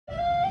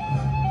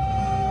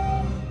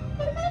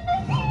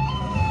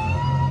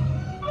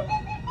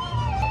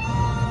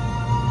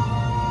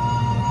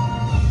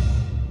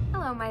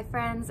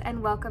pumpkins,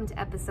 and welcome to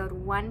episode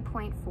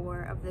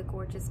 1.4 of the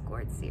Gorgeous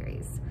Gourds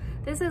series.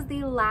 This is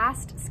the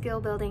last skill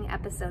building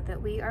episode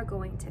that we are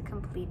going to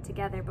complete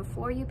together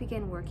before you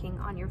begin working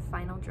on your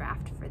final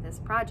draft for this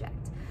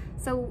project.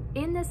 So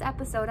in this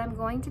episode, I'm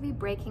going to be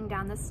breaking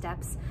down the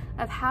steps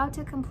of how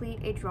to complete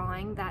a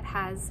drawing that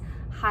has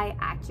high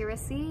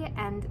accuracy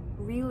and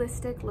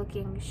realistic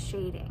looking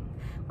shading.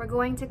 We're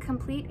going to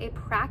complete a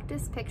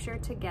practice picture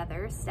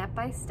together, step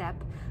by step,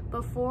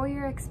 before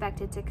you're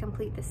expected to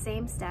complete the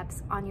same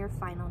steps on your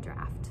final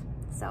draft.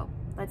 So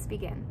let's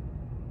begin.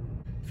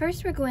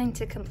 First, we're going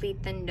to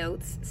complete the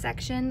notes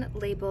section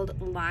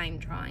labeled line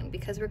drawing,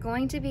 because we're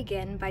going to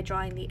begin by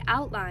drawing the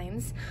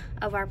outlines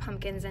of our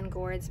pumpkins and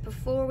gourds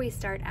before we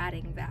start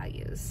adding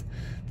values.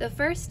 The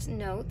first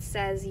note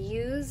says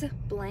use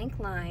blank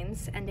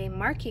lines and a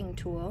marking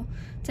tool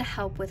to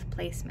help with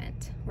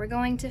placement. We're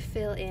going to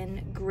fill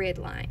in grid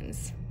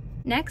lines.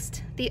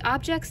 Next, the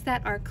objects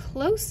that are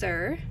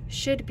closer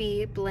should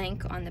be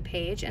blank on the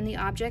page, and the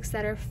objects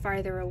that are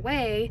farther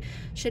away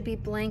should be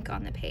blank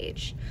on the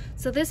page.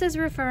 So this is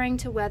referring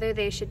to whether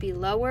they should be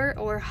lower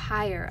or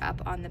higher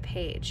up on the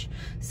page.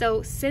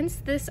 So since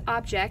this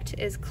object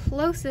is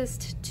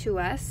closest to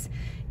us,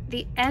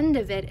 the end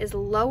of it is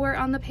lower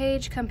on the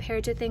page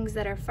compared to things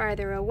that are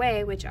farther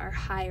away, which are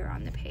higher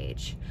on the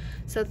page.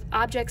 So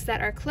objects that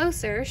are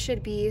closer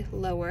should be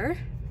lower,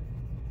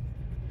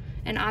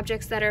 and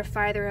objects that are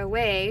farther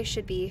away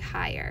should be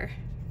higher.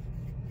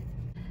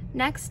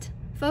 Next,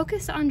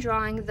 focus on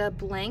drawing the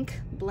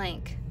blank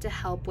blank to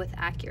help with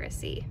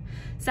accuracy.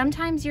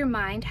 Sometimes your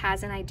mind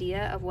has an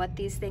idea of what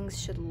these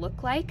things should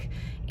look like,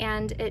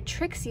 and it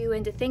tricks you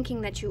into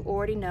thinking that you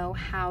already know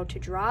how to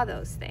draw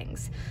those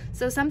things.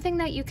 So something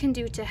that you can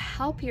do to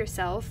help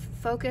yourself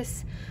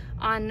focus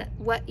on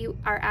what you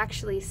are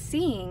actually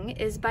seeing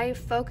is by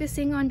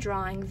focusing on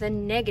drawing the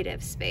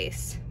negative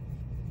space.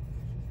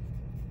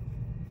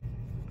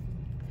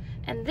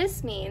 And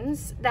this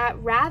means that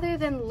rather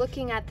than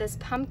looking at this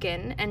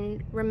pumpkin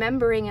and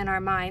remembering in our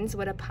minds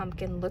what a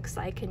pumpkin looks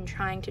like and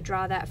trying to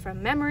draw that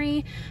from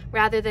memory,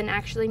 rather than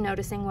actually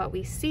noticing what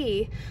we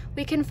see,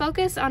 we can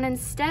focus on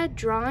instead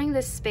drawing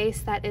the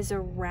space that is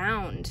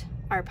around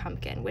our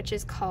pumpkin, which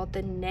is called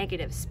the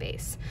negative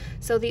space.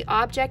 So the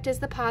object is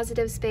the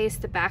positive space,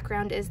 the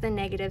background is the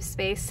negative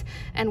space,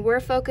 and we're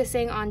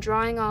focusing on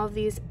drawing all of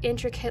these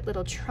intricate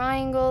little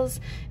triangles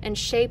and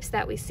shapes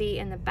that we see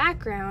in the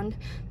background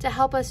to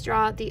help us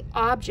draw the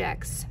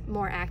objects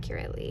more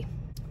accurately.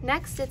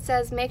 Next, it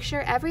says make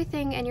sure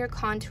everything in your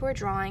contour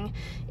drawing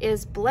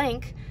is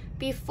blank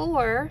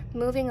before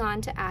moving on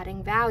to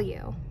adding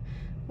value.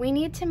 We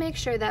need to make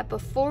sure that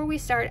before we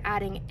start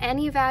adding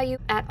any value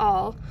at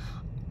all,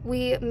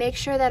 we make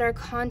sure that our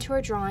contour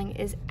drawing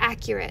is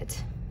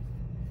accurate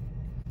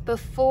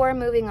before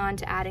moving on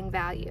to adding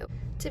value.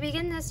 To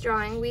begin this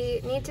drawing, we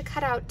need to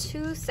cut out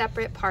two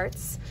separate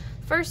parts.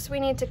 First, we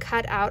need to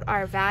cut out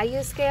our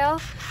value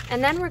scale,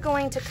 and then we're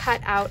going to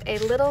cut out a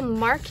little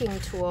marking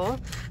tool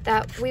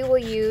that we will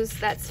use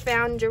that's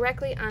found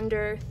directly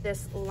under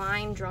this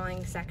line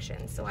drawing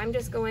section. So I'm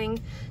just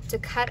going to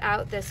cut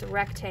out this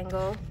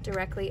rectangle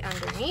directly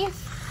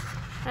underneath.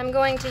 I'm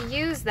going to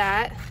use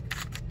that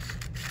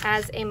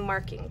as a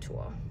marking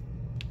tool.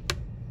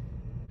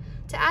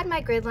 To add my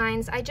grid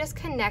lines, I just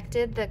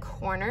connected the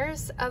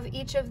corners of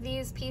each of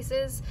these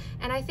pieces,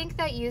 and I think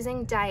that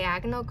using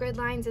diagonal grid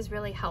lines is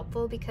really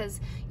helpful because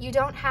you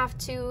don't have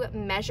to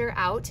measure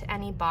out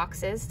any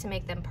boxes to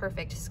make them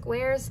perfect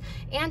squares,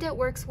 and it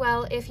works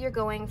well if you're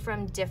going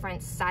from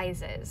different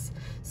sizes.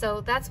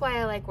 So that's why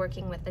I like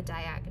working with the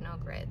diagonal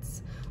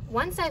grids.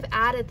 Once I've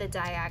added the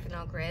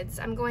diagonal grids,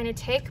 I'm going to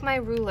take my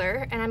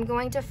ruler and I'm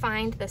going to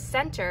find the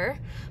center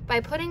by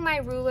putting my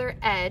ruler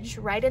edge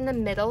right in the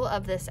middle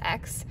of this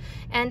X.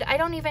 And I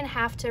don't even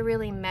have to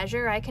really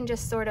measure. I can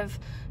just sort of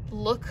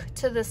look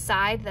to the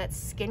side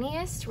that's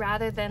skinniest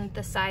rather than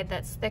the side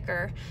that's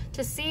thicker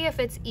to see if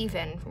it's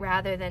even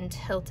rather than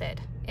tilted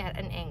at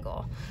an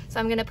angle. So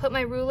I'm going to put my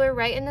ruler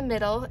right in the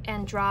middle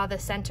and draw the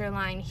center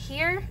line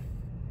here.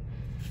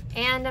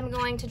 And I'm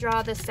going to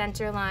draw the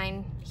center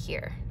line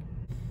here.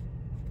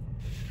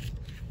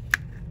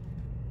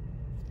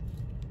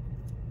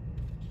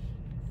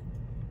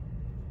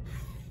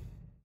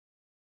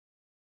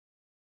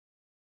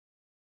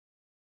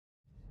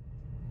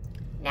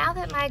 Now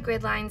that my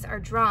grid lines are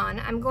drawn,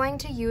 I'm going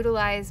to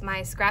utilize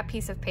my scrap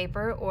piece of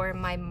paper or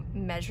my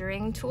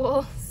measuring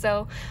tool.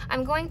 So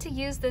I'm going to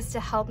use this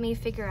to help me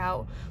figure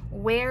out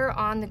where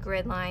on the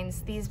grid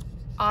lines these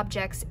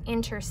objects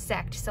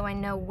intersect so I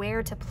know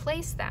where to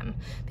place them,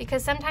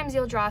 because sometimes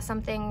you'll draw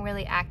something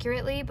really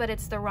accurately but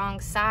it's the wrong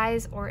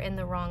size or in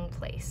the wrong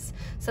place.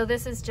 So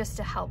this is just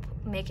to help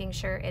making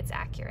sure it's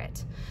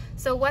accurate.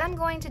 So what I'm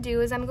going to do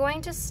is I'm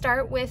going to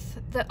start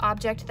with the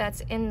object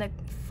that's in the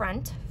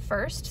front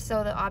first,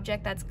 so the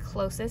object that's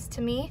closest to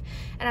me,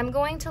 and I'm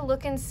going to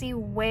look and see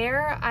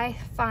where I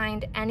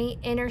find any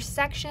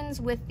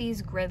intersections with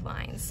these grid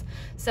lines.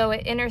 So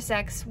it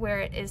intersects where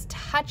it is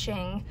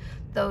touching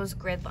those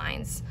grid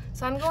lines.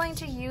 So I'm going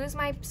to use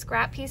my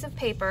scrap piece of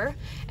paper,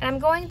 and I'm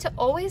going to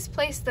always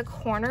place the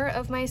corner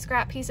of my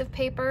scrap piece of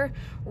paper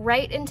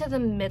right into the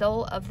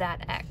middle of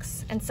that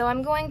X. And so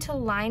I'm going to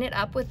line it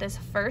up with this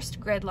first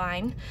grid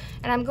line,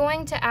 and I'm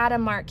going to add a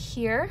mark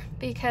here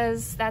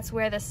because that's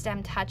where the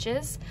stem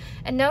touches.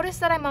 And notice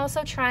that I'm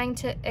also trying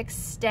to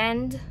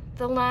extend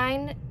the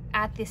line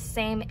at the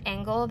same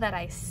angle that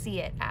I see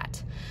it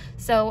at.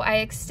 So I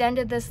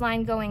extended this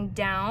line going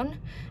down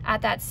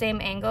at that same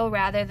angle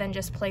rather than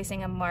just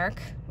placing a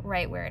mark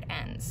right where it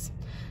ends.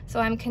 So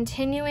I'm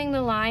continuing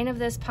the line of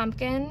this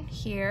pumpkin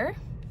here,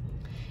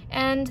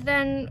 and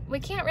then we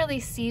can't really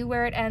see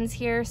where it ends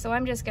here, so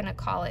I'm just gonna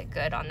call it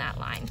good on that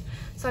line.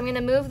 So I'm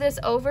gonna move this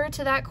over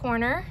to that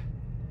corner,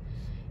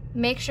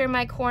 make sure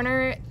my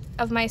corner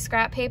of my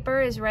scrap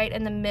paper is right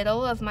in the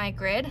middle of my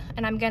grid,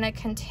 and I'm gonna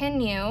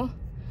continue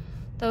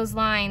those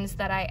lines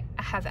that I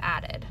have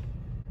added.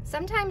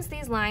 Sometimes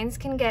these lines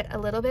can get a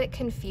little bit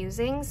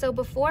confusing, so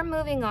before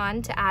moving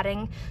on to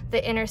adding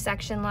the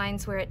intersection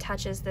lines where it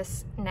touches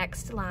this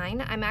next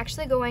line, I'm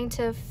actually going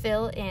to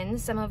fill in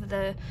some of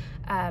the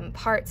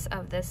parts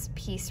of this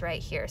piece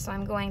right here. So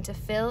I'm going to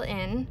fill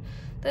in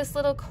this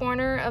little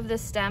corner of the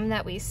stem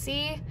that we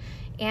see,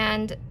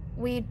 and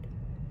we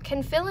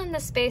can fill in the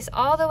space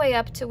all the way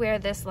up to where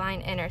this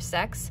line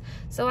intersects.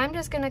 So I'm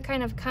just gonna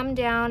kind of come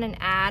down and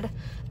add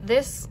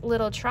this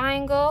little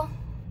triangle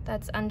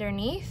that's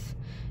underneath,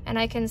 and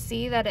I can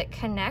see that it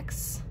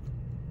connects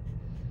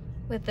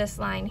with this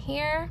line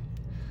here.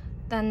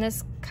 Then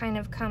this kind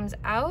of comes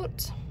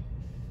out,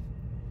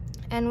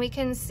 and we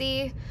can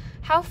see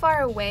how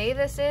far away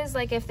this is.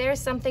 Like if there's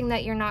something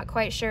that you're not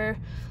quite sure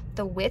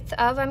the width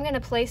of, I'm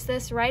gonna place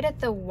this right at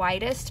the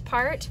widest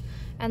part,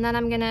 and then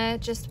I'm gonna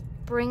just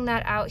bring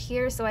that out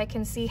here so I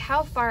can see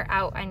how far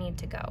out I need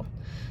to go.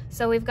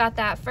 So we've got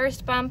that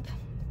first bump,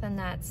 then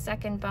that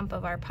second bump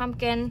of our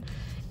pumpkin,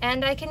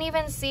 and I can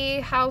even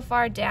see how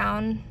far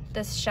down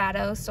this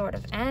shadow sort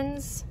of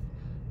ends.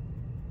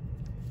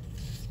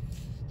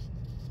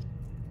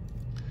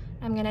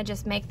 I'm gonna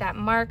just make that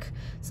mark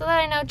so that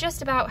I know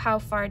just about how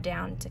far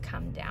down to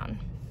come down.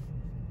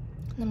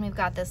 And then we've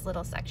got this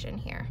little section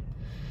here.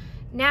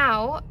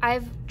 Now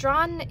I've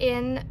drawn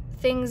in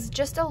things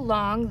just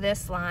along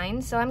this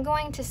line, so I'm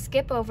going to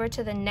skip over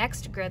to the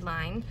next grid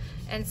line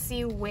and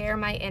see where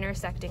my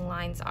intersecting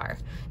lines are.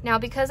 Now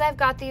because I've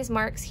got these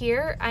marks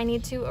here, I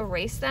need to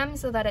erase them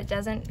so that it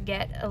doesn't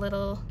get a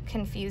little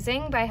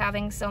confusing by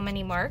having so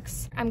many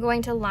marks. I'm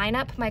going to line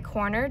up my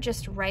corner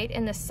just right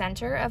in the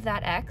center of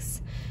that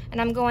X,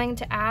 and I'm going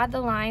to add the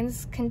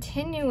lines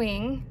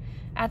continuing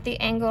at the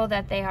angle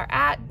that they are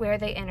at where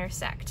they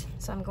intersect.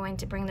 So I'm going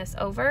to bring this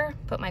over,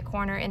 put my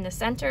corner in the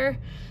center,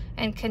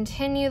 and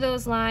continue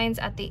those lines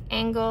at the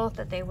angle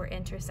that they were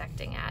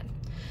intersecting at.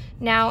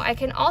 Now I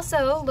can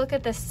also look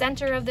at the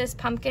center of this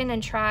pumpkin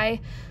and try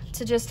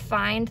to just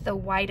find the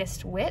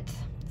widest width.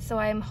 So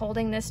I'm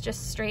holding this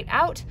just straight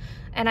out,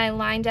 and I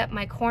lined up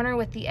my corner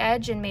with the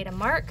edge and made a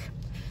mark.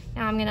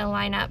 Now I'm gonna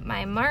line up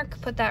my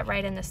mark, put that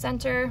right in the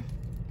center,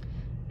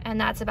 and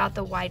that's about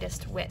the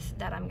widest width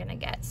that I'm gonna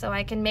get. So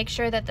I can make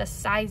sure that the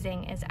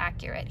sizing is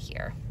accurate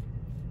here.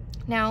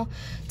 Now,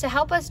 to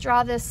help us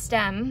draw this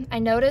stem, I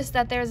noticed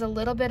that there's a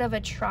little bit of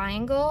a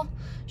triangle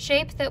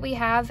shape that we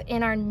have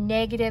in our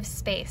negative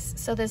space.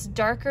 So this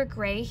darker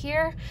gray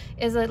here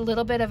is a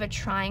little bit of a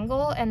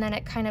triangle, and then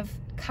it kind of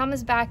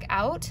comes back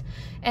out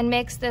and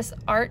makes this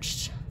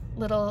arched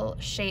little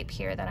shape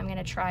here that I'm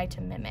gonna try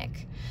to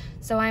mimic.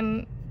 So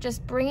I'm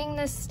just bringing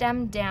this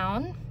stem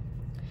down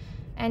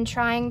and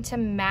trying to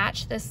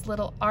match this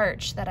little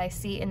arch that I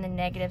see in the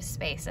negative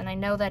space. And I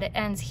know that it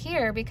ends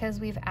here because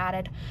we've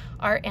added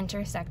our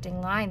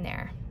intersecting line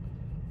there.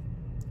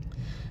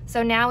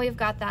 So now we've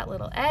got that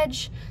little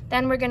edge.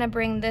 Then we're gonna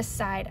bring this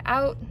side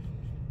out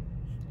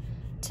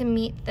to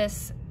meet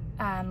this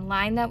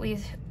line that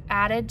we've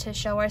added to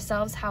show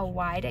ourselves how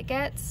wide it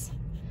gets.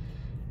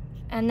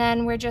 And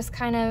then we're just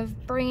kind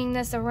of bringing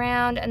this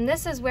around, and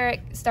this is where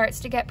it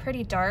starts to get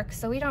pretty dark,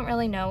 so we don't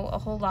really know a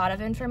whole lot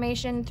of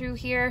information through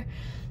here.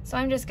 So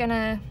I'm just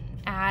gonna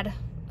add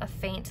a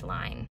faint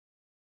line.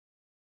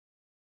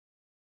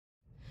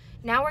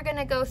 Now we're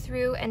gonna go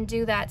through and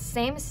do that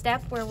same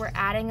step where we're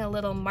adding a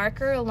little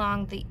marker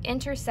along the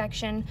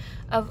intersection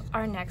of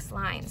our next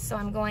line. So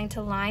I'm going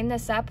to line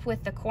this up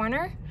with the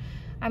corner.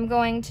 I'm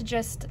going to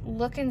just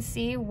look and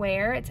see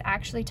where it's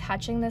actually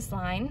touching this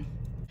line.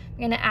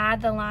 I'm gonna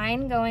add the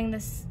line going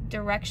this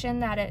direction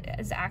that it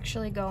is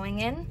actually going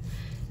in.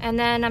 And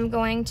then I'm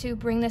going to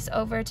bring this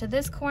over to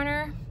this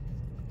corner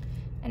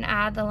and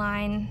add the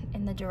line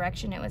in the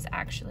direction it was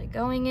actually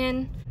going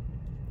in.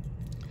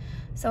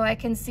 So I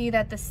can see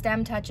that the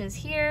stem touches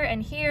here,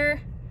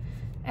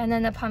 and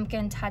then the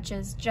pumpkin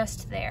touches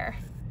just there.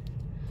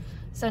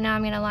 So now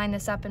I'm gonna line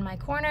this up in my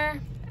corner,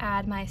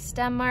 add my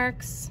stem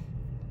marks,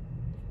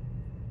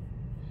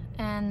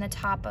 and the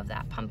top of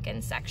that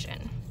pumpkin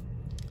section.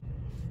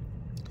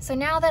 So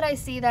now that I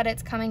see that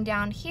it's coming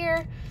down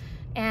here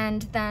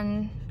and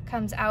then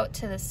comes out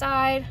to the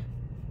side,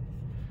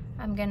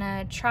 I'm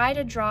gonna try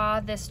to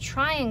draw this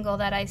triangle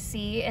that I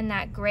see in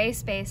that gray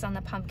space on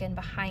the pumpkin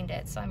behind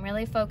it. So I'm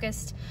really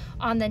focused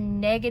on the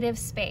negative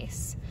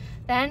space.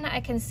 Then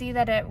I can see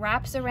that it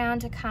wraps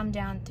around to come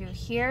down through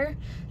here.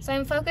 So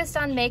I'm focused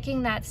on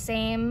making that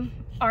same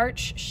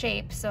arch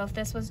shape. So if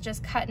this was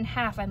just cut in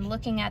half, I'm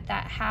looking at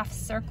that half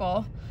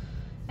circle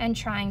and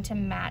trying to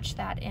match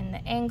that in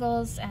the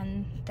angles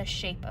and the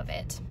shape of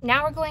it.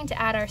 Now we're going to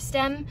add our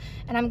stem,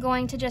 and I'm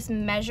going to just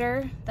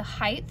measure the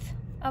height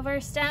of our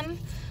stem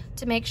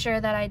to make sure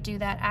that I do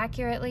that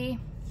accurately.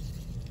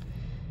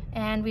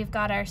 And we've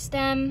got our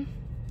stem,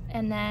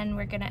 and then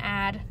we're gonna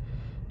add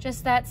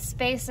just that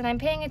space, and I'm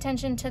paying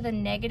attention to the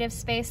negative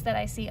space that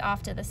I see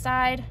off to the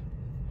side.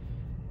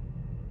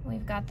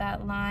 We've got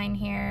that line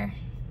here,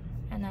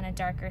 and then a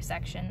darker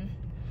section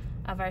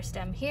of our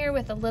stem here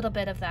with a little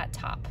bit of that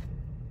top.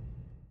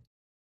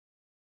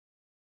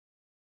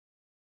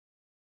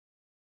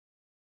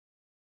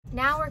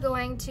 Now we're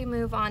going to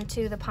move on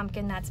to the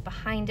pumpkin that's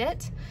behind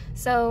it.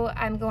 So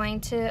I'm going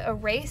to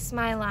erase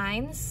my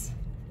lines.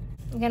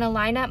 I'm going to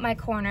line up my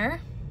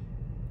corner,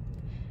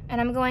 and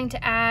I'm going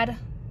to add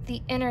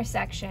the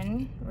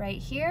intersection right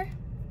here.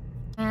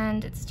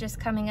 And it's just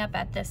coming up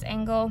at this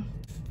angle.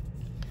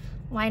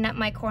 Line up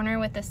my corner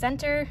with the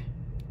center.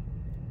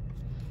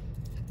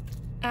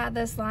 Add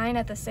this line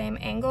at the same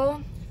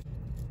angle.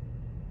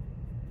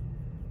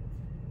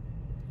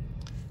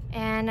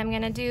 And I'm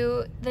gonna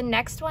do the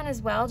next one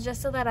as well, just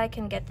so that I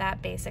can get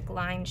that basic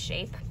line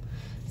shape.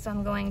 So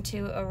I'm going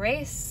to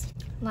erase,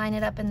 line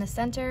it up in the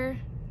center,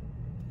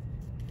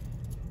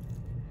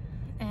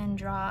 and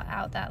draw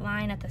out that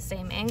line at the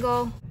same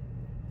angle.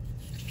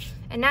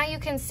 And now you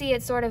can see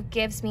it sort of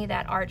gives me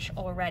that arch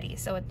already.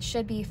 So it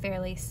should be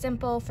fairly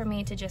simple for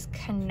me to just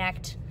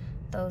connect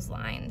those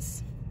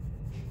lines.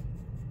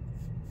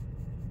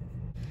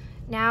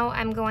 Now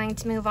I'm going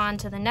to move on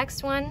to the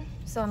next one.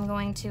 So I'm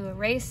going to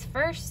erase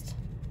first,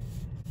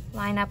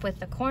 line up with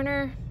the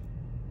corner,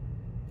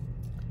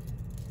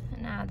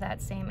 and add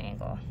that same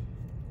angle.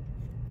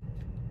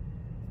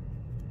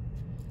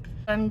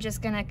 I'm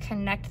just gonna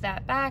connect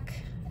that back.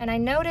 And I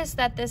notice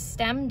that this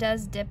stem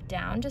does dip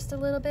down just a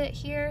little bit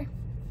here.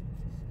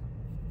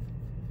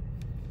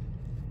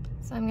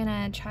 So I'm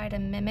gonna try to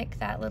mimic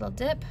that little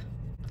dip.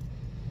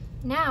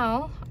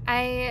 Now,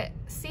 I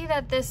see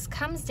that this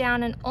comes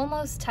down and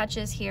almost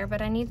touches here,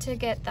 but I need to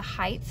get the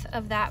height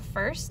of that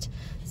first.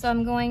 So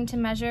I'm going to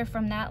measure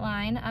from that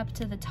line up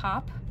to the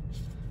top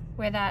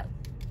where that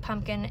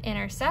pumpkin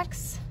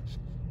intersects.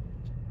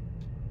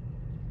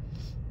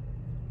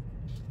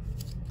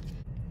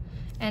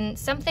 And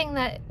something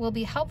that will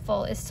be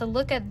helpful is to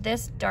look at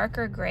this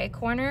darker gray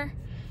corner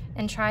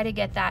and try to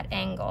get that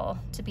angle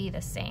to be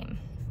the same.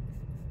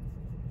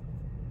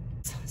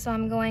 So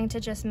I'm going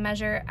to just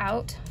measure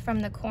out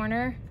from the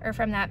corner, or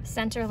from that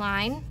center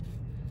line.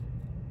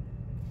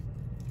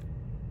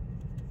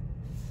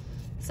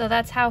 So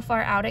that's how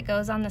far out it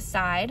goes on the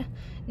side.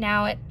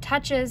 Now it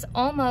touches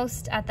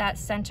almost at that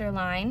center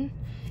line,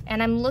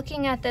 and I'm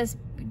looking at this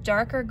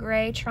darker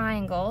gray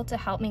triangle to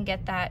help me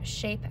get that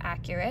shape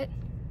accurate.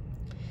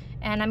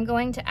 And I'm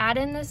going to add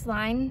in this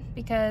line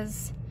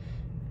because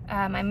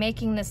I'm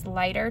making this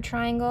lighter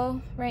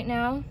triangle right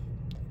now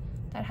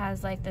that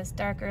has like this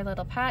darker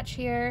little patch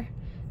here.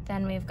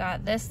 Then we've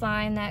got this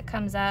line that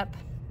comes up.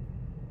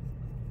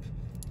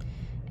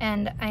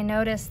 And I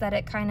notice that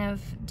it kind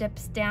of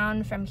dips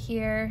down from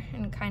here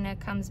and kind of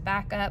comes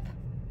back up.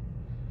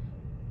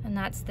 And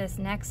that's this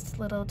next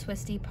little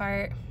twisty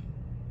part.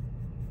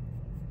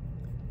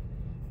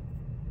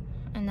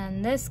 And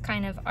then this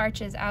kind of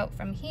arches out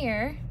from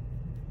here,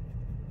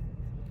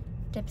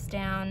 dips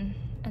down,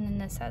 and then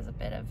this has a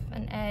bit of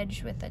an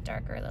edge with a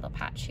darker little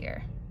patch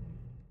here.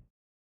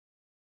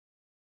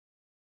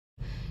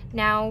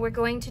 Now we're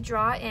going to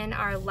draw in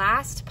our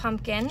last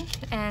pumpkin,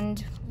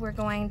 and we're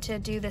going to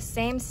do the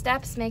same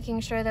steps, making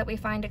sure that we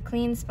find a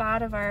clean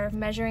spot of our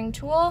measuring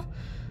tool.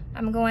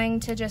 I'm going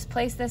to just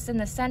place this in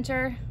the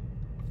center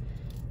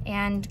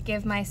and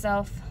give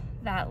myself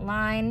that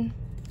line.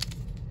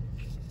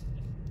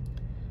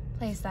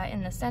 Place that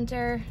in the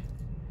center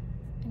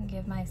and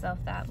give myself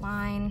that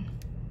line.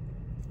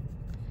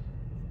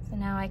 So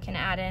now I can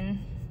add in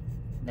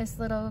this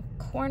little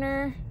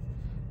corner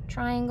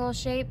triangle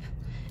shape.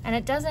 And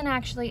it doesn't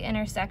actually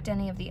intersect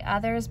any of the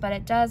others, but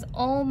it does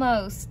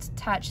almost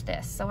touch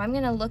this. So I'm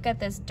gonna look at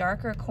this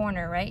darker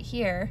corner right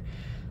here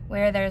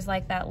where there's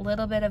like that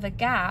little bit of a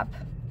gap.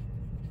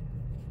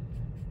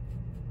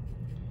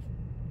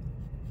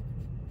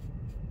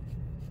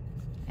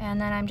 And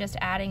then I'm just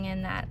adding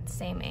in that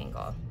same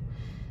angle.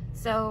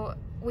 So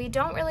we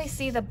don't really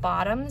see the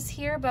bottoms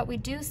here, but we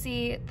do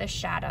see the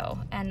shadow.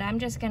 And I'm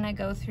just gonna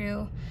go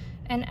through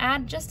and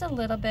add just a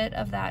little bit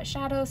of that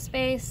shadow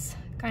space,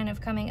 kind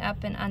of coming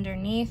up and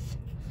underneath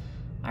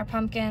our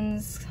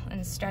pumpkins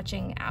and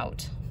stretching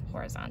out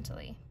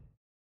horizontally.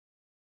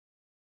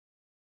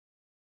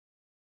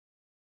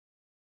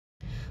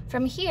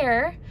 From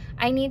here,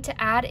 I need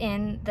to add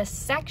in the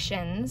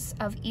sections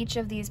of each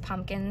of these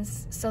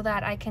pumpkins so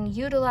that I can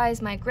utilize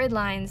my grid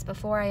lines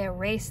before I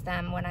erase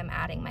them when I'm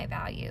adding my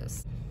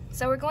values.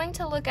 So we're going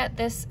to look at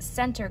this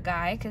center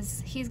guy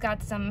because he's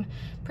got some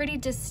pretty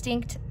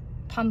distinct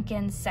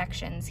pumpkin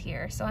sections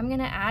here. So I'm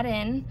gonna add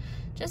in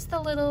just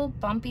the little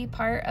bumpy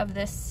part of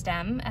this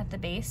stem at the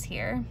base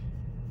here.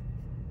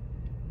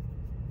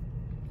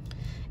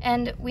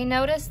 And we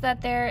notice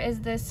that there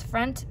is this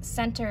front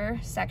center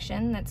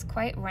section that's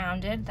quite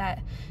rounded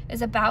that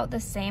is about the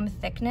same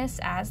thickness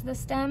as the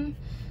stem.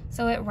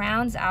 So it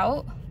rounds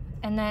out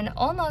and then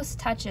almost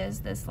touches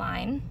this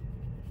line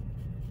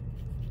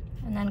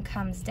and then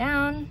comes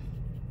down.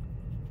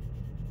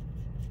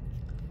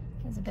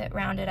 It's a bit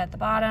rounded at the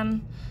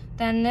bottom.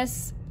 Then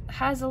this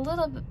has a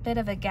little bit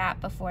of a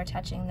gap before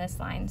touching this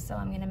line, so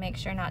I'm gonna make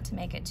sure not to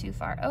make it too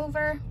far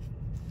over.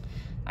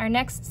 Our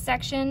next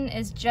section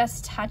is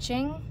just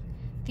touching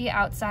the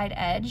outside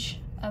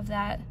edge of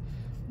that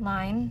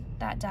line,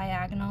 that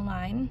diagonal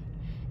line,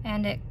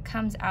 and it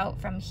comes out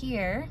from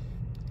here,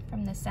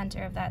 from the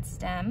center of that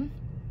stem.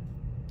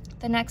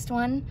 The next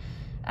one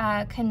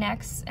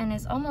connects and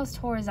is almost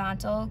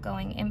horizontal,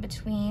 going in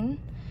between.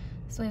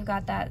 So we've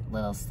got that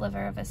little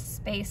sliver of a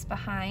space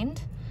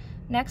behind.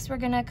 Next, we're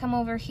gonna come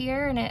over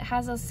here and it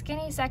has a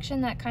skinny section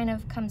that kind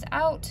of comes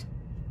out.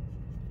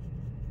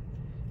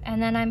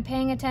 And then I'm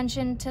paying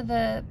attention to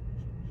the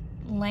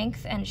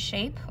length and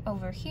shape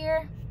over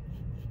here.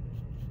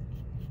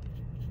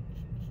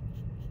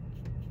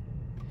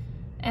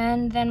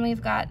 And then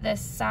we've got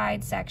this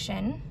side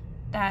section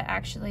that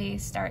actually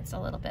starts a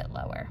little bit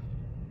lower.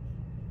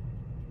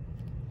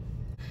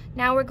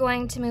 Now we're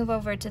going to move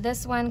over to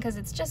this one because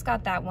it's just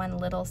got that one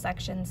little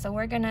section. So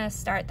we're gonna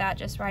start that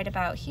just right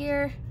about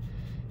here,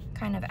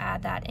 kind of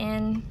add that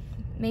in,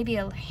 maybe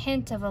a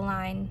hint of a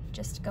line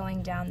just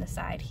going down the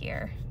side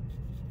here.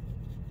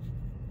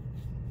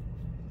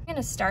 I'm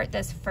gonna start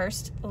this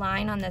first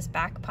line on this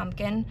back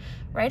pumpkin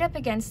right up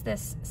against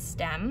this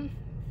stem,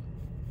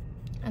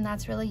 and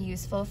that's really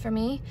useful for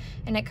me.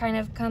 And it kind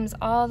of comes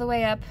all the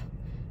way up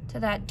to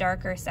that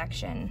darker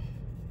section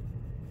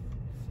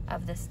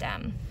of the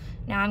stem.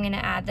 Now I'm gonna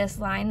add this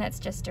line that's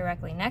just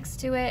directly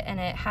next to it, and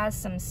it has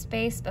some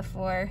space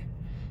before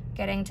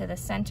getting to the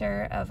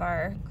center of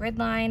our grid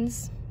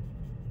lines.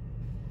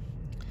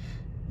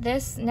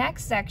 This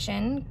next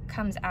section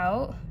comes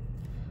out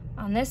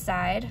on this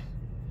side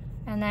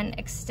and then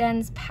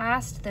extends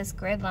past this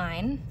grid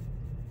line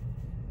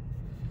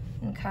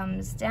and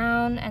comes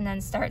down and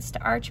then starts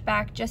to arch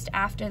back just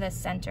after the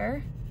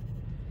center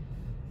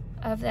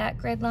of that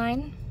grid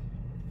line.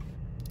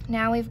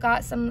 Now we've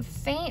got some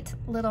faint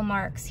little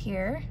marks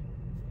here,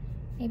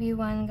 maybe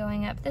one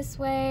going up this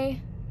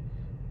way,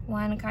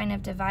 one kind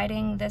of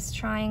dividing this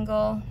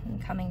triangle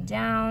and coming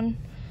down,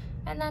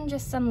 and then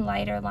just some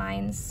lighter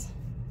lines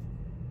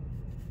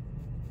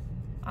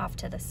off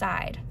to the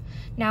side.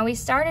 Now we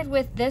started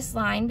with this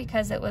line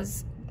because it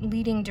was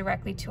leading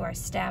directly to our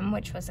stem,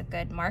 which was a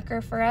good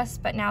marker for us,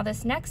 but now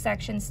this next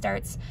section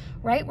starts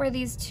right where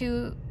these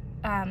two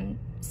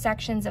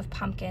sections of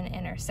pumpkin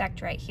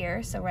intersect right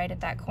here, so right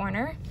at that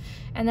corner,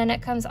 and then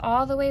it comes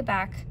all the way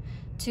back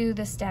to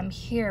the stem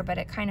here, but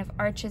it kind of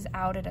arches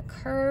out at a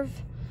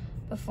curve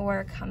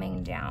before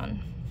coming down.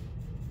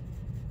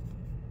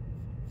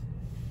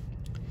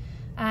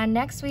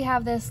 Next we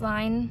have this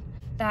line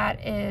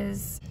that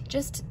is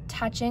just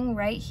touching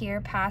right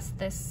here past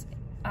this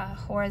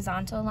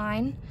horizontal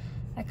line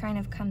that kind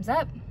of comes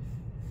up.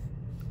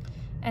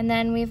 And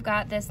then we've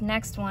got this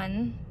next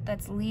one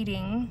that's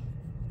leading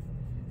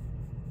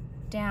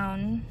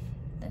down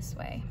this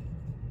way.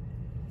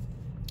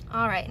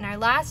 All right, and our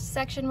last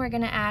section we're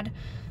gonna add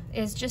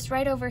is just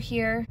right over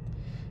here.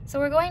 So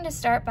we're going to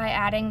start by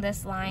adding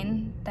this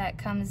line that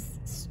comes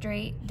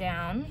straight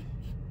down.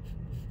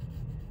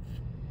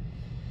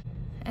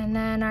 And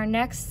then our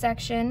next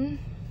section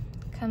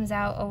comes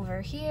out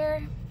over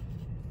here.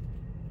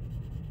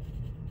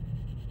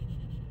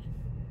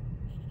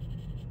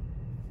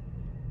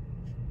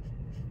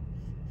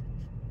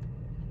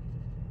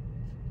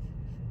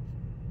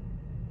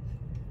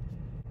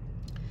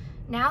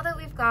 Now that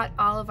we've got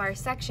all of our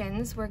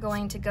sections, we're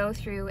going to go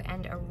through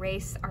and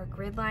erase our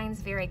grid lines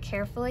very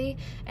carefully.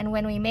 And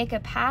when we make a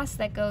pass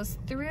that goes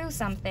through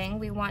something,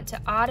 we want to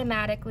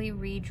automatically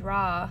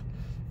redraw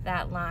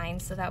that line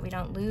so that we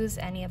don't lose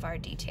any of our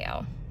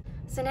detail.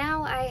 So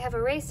now I have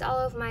erased all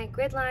of my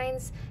grid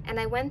lines, and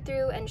I went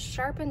through and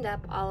sharpened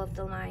up all of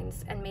the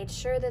lines and made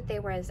sure that they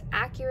were as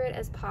accurate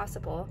as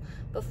possible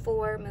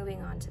before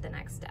moving on to the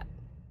next step.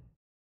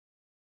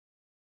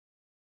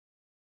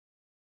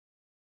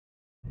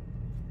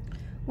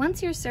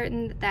 Once you're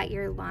certain that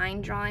your line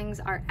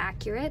drawings are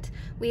accurate,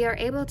 we are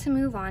able to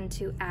move on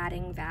to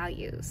adding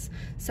values.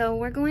 So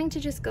we're going to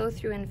just go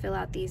through and fill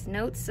out these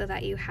notes so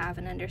that you have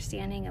an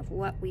understanding of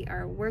what we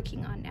are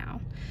working on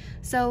now.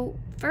 So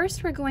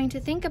first we're going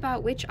to think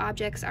about which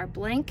objects are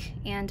blank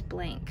and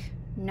blank.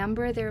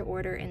 Number their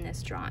order in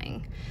this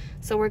drawing.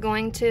 So we're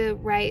going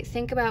to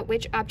think about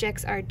which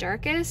objects are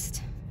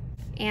darkest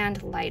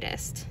and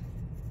lightest.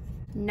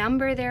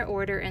 Number their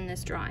order in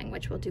this drawing,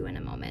 which we'll do in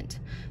a moment.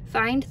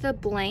 Find the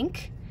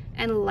blank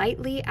and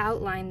lightly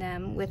outline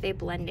them with a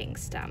blending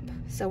stump.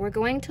 So we're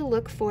going to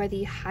look for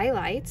the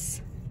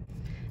highlights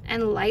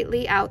and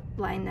lightly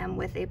outline them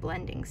with a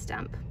blending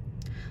stump.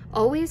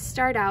 Always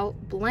start out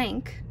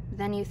blank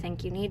than you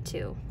think you need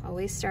to.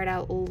 Always start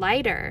out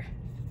lighter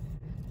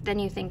than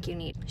you think you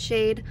need.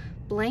 Shade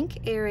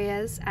blank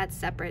areas at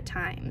separate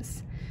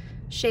times.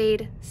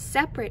 Shade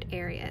separate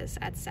areas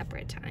at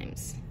separate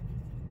times.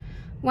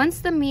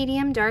 Once the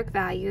medium dark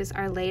values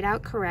are laid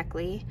out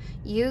correctly,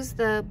 use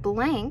the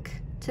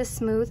blank to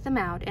smooth them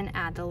out and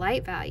add the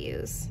light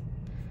values.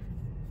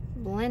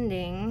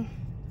 Blending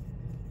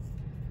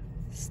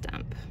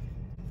stump.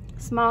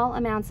 Small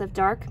amounts of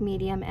dark,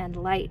 medium, and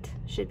light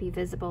should be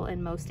visible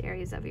in most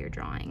areas of your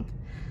drawing.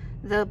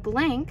 The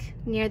blank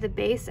near the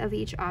base of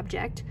each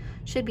object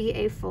should be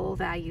a full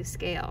value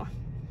scale.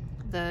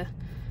 The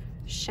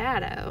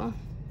shadow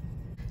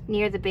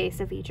near the base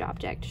of each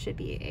object should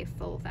be a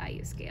full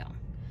value scale.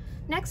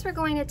 Next, we're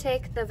going to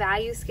take the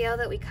value scale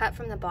that we cut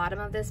from the bottom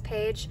of this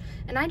page,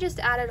 and I just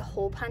added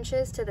hole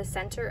punches to the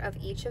center of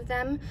each of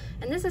them.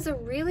 And this is a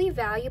really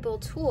valuable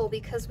tool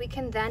because we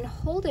can then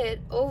hold it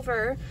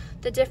over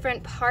the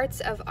different parts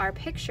of our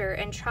picture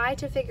and try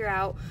to figure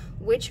out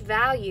which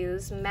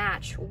values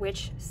match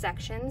which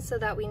sections so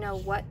that we know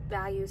what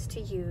values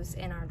to use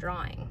in our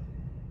drawing.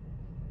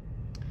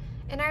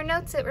 In our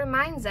notes, it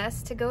reminds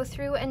us to go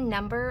through and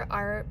number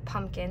our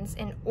pumpkins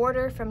in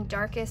order from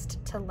darkest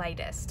to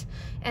lightest.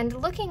 And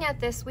looking at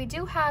this, we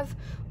do have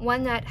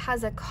one that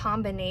has a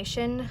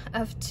combination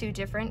of two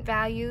different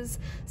values,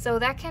 so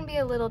that can be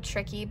a little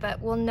tricky,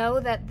 but we'll know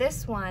that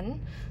this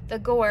one, the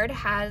gourd,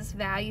 has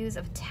values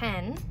of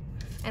 10,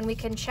 and we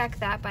can check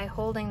that by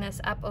holding this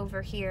up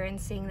over here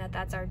and seeing that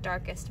that's our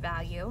darkest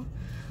value.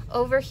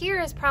 Over here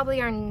is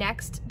probably our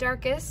next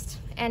darkest,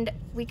 and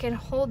we can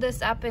hold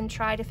this up and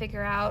try to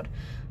figure out,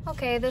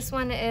 okay, this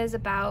one is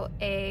about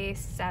a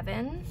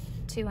 7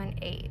 to an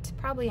 8,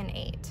 probably an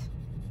 8.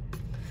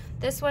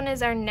 This one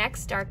is our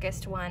next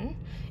darkest one,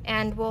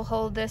 and we'll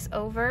hold this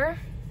over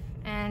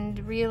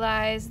and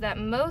realize that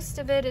most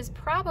of it is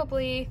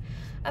probably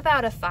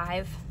about a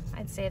 5.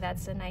 I'd say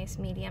that's a nice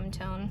medium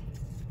tone.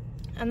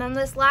 And then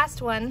this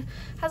last one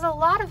has a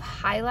lot of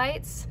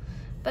highlights,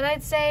 but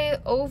I'd say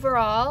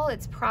overall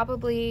it's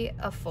probably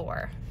a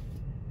 4.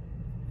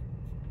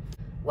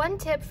 One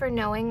tip for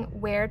knowing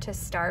where to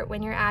start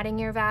when you're adding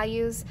your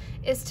values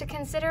is to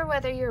consider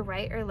whether you're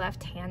right or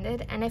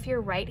left-handed, and if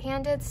you're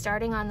right-handed,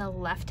 starting on the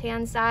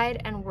left-hand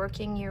side and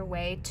working your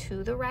way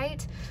to the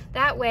right.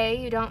 That way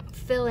you don't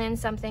fill in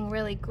something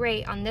really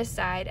great on this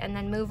side and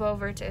then move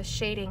over to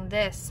shading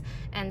this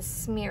and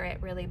smear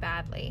it really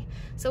badly.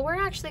 So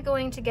we're actually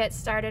going to get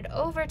started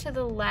over to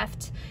the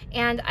left,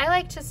 and I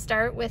like to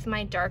start with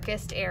my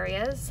darkest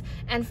areas,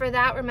 and for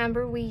that,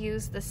 remember, we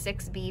use the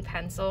 6B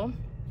pencil.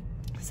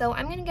 So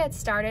I'm gonna get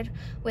started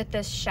with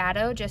this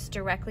shadow just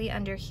directly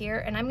under here,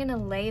 and I'm gonna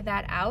lay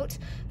that out,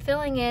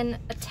 filling in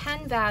a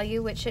 10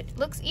 value, which it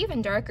looks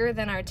even darker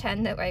than our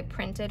 10 that I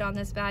printed on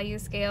this value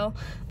scale,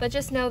 but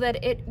just know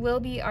that it will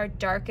be our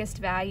darkest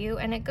value,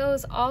 and it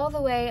goes all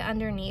the way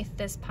underneath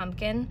this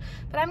pumpkin.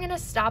 But I'm gonna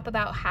stop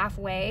about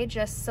halfway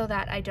just so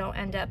that I don't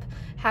end up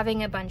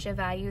having a bunch of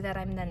value that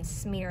I'm then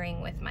smearing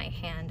with my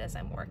hand as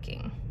I'm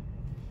working.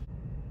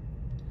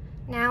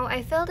 Now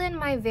I filled in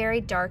my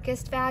very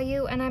darkest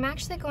value, and I'm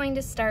actually going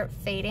to start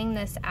fading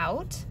this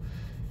out,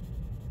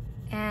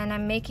 and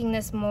I'm making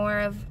this more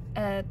of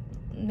a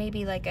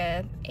maybe like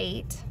a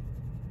 8.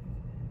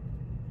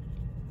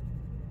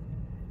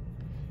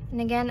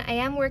 And again, I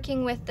am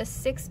working with the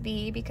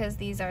 6B because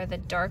these are the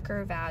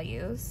darker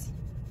values.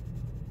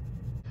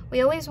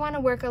 We always want to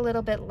work a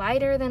little bit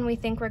lighter than we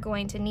think we're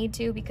going to need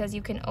to, because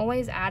you can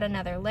always add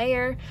another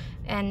layer,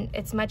 and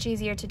it's much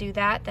easier to do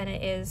that than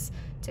it is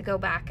to go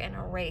back and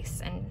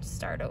erase and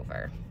start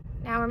over.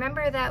 Now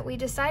remember that we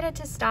decided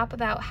to stop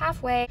about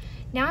halfway.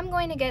 Now I'm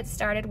going to get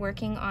started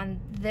working on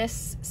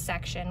this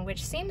section,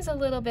 which seems a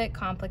little bit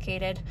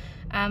complicated,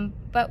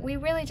 but we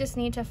really just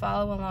need to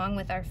follow along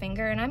with our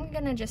finger, and I'm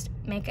gonna just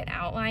make an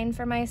outline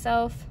for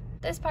myself.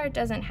 This part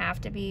doesn't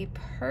have to be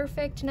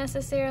perfect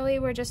necessarily.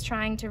 We're just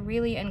trying to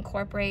really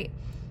incorporate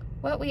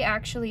what we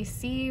actually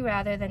see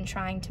rather than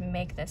trying to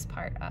make this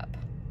part up.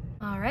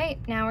 All right,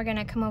 now we're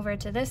gonna come over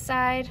to this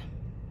side.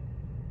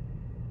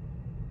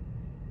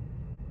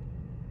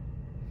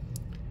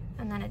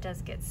 And then it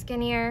does get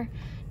skinnier.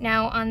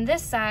 Now on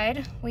this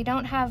side, we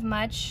don't have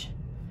much,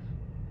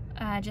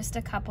 just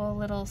a couple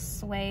little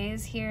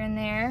sways here and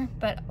there,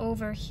 but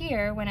over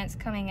here, when it's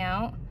coming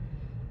out,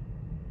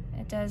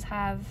 it does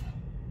have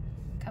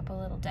a couple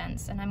little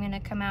dents. And I'm gonna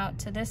come out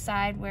to this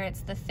side where it's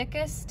the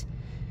thickest.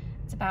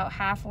 It's about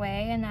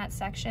halfway in that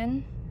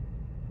section.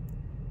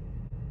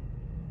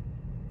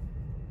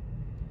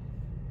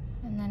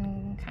 And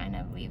then kind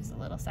of leaves a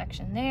little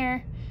section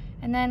there.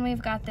 And then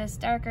we've got this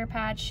darker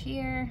patch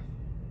here.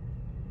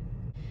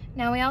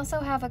 Now we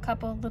also have a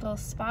couple little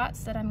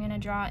spots that I'm gonna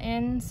draw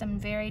in, some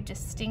very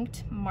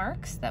distinct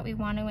marks that we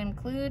want to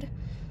include.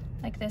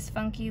 like this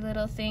funky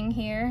little thing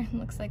here.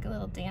 Looks like a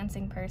little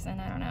dancing person,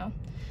 I don't know.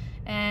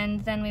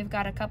 And then we've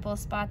got a couple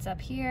spots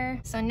up here.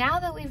 So now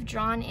that we've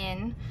drawn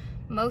in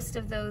most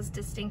of those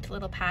distinct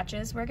little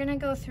patches, we're gonna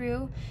go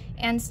through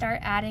and start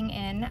adding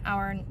in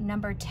our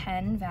number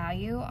 10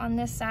 value on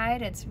this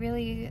side. It's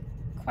really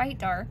quite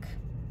dark.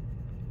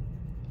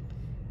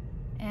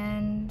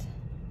 And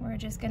we're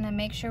just gonna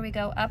make sure we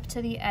go up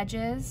to the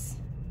edges.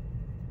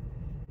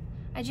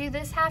 I drew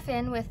this half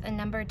in with a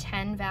number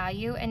 10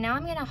 value, and now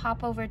I'm gonna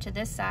hop over to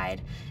this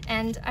side,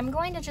 and I'm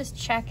going to just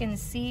check and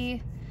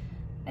see.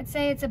 I'd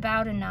say it's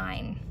about a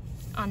 9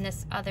 on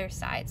this other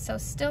side, so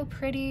still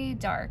pretty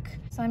dark.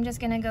 So I'm just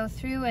gonna go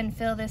through and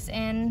fill this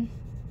in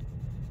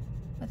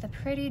with a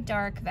pretty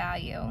dark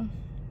value,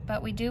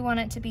 but we do want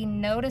it to be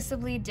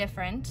noticeably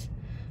different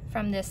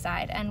from this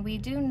side. And we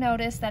do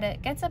notice that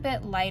it gets a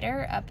bit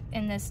lighter up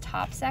in this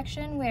top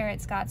section where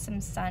it's got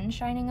some sun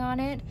shining on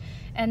it,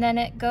 and then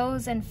it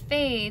goes and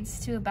fades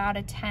to about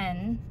a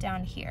 10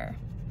 down here.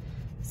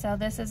 So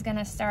this is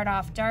gonna start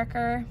off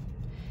darker,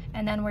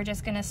 and then we're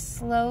just gonna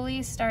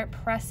slowly start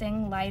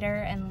pressing lighter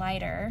and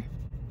lighter.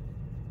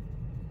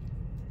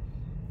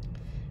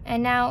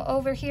 And now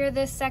over here,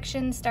 this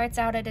section starts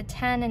out at a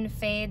 10 and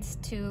fades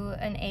to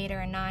an 8 or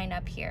a 9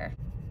 up here.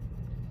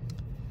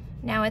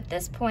 Now at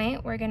this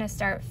point, we're gonna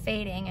start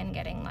fading and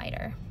getting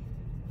lighter.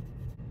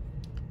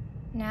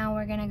 Now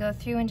we're gonna go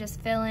through and just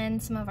fill in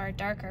some of our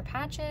darker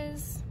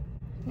patches.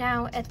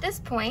 Now at this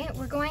point,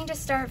 we're going to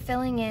start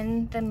filling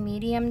in the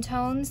medium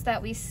tones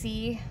that we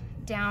see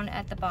down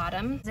at the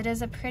bottom. It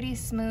is a pretty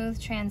smooth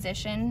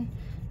transition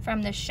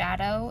from the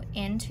shadow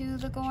into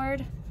the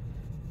gourd,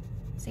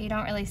 so you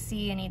don't really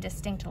see any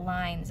distinct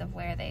lines of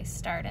where they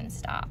start and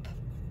stop.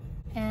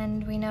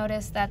 And we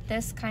notice that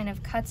this kind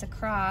of cuts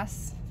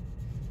across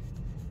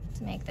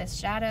to make this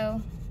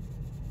shadow.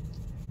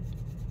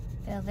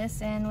 Fill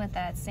this in with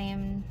that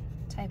same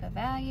type of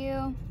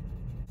value.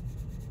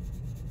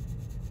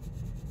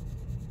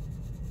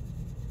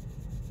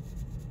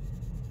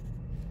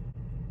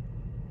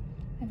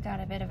 I've got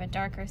a bit of a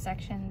darker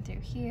section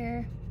through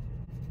here.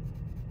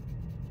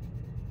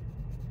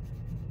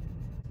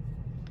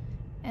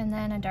 And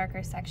then a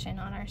darker section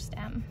on our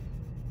stem.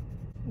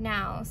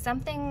 Now,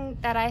 something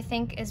that I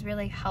think is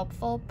really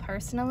helpful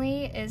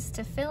personally is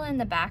to fill in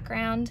the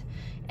background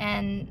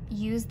and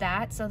use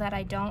that so that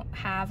I don't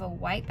have a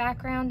white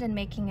background and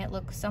making it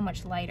look so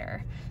much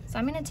lighter. So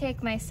I'm gonna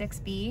take my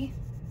 6B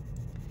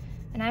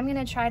and I'm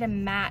gonna try to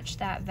match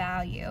that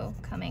value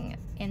coming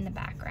in the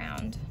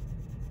background.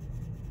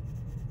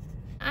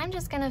 I'm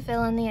just gonna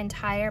fill in the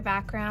entire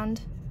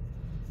background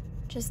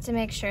just to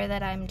make sure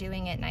that I'm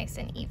doing it nice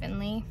and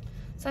evenly.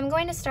 So I'm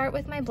going to start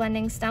with my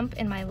blending stump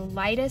in my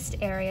lightest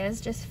areas,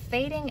 just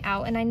fading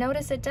out, and I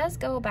notice it does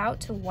go about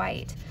to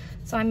white.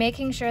 So I'm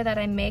making sure that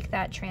I make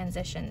that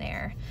transition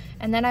there.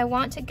 And then I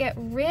want to get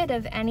rid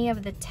of any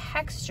of the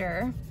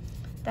texture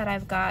that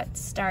I've got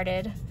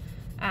started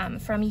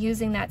from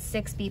using that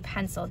 6B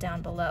pencil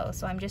down below.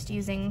 So I'm just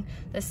using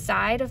the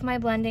side of my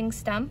blending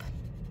stump,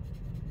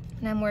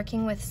 and I'm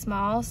working with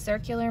small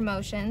circular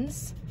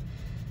motions,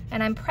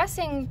 and I'm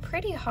pressing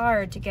pretty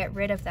hard to get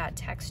rid of that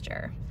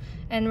texture.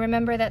 And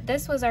remember that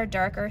this was our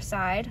darker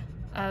side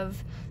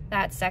of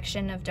that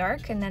section of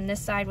dark, and then this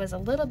side was a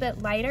little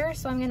bit lighter,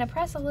 so I'm gonna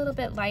press a little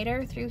bit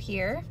lighter through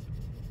here.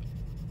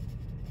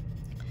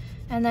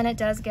 And then it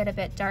does get a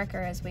bit darker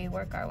as we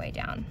work our way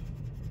down.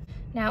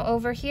 Now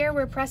over here,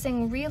 we're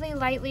pressing really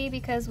lightly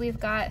because we've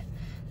got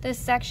this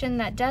section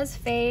that does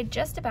fade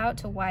just about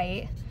to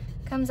white,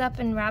 comes up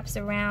and wraps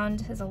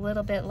around, is a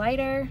little bit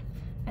lighter,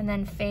 and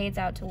then fades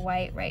out to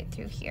white right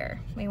through here.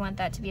 We want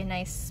that to be a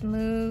nice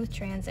smooth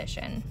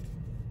transition.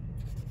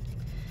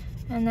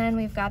 And then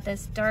we've got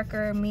this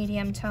darker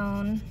medium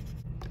tone.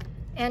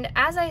 And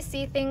as I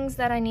see things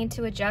that I need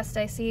to adjust,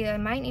 I see I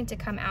might need to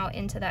come out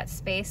into that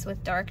space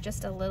with dark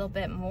just a little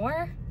bit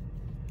more.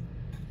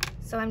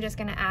 So I'm just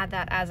gonna add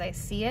that as I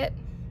see it.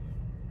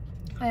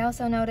 I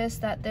also notice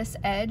that this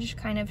edge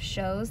kind of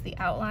shows the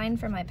outline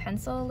for my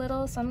pencil a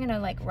little, so I'm gonna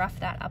like rough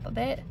that up a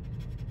bit.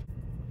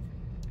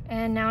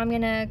 And now I'm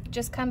gonna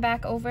just come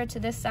back over to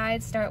this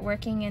side, start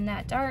working in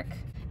that dark.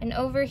 And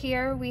over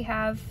here we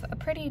have a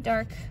pretty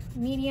dark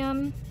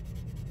medium,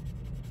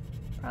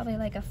 probably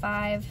like a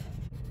 5.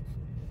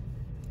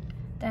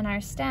 Then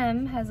our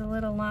stem has a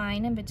little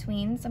line in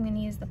between, so I'm gonna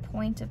use the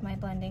point of my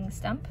blending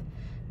stump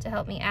to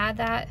help me add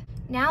that.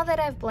 Now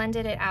that I've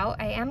blended it out,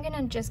 I am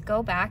gonna just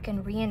go back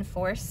and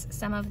reinforce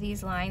some of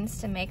these lines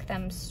to make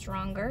them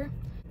stronger.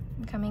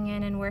 I'm coming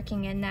in and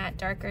working in that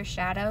darker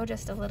shadow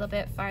just a little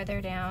bit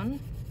farther down.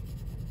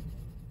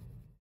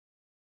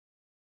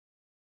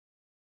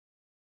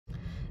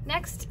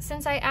 Next,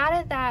 since I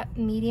added that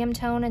medium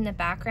tone in the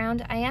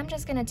background, I am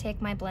just gonna take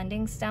my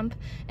blending stump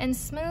and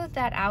smooth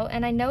that out.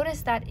 And I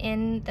noticed that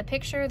in the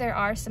picture, there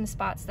are some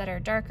spots that are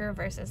darker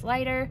versus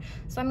lighter.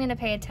 So I'm gonna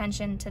pay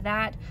attention to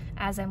that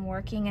as I'm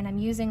working, and I'm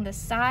using the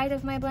side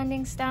of my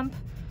blending stump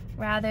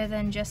rather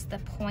than just the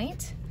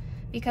point,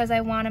 because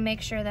I wanna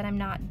make sure that I'm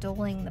not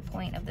dulling the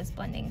point of this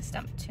blending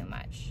stump too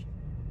much.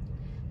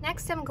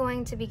 Next, I'm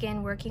going to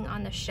begin working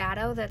on the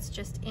shadow that's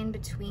just in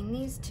between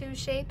these two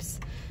shapes.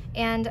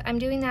 And I'm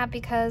doing that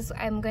because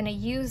I'm going to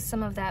use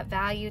some of that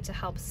value to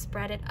help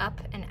spread it up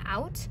and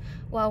out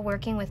while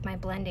working with my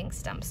blending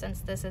stump,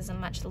 since this is a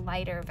much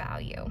lighter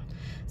value.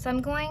 So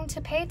I'm going to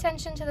pay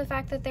attention to the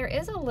fact that there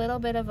is a little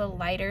bit of a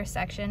lighter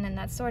section, and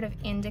that's sort of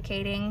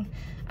indicating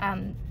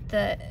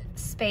the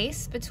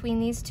space between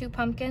these two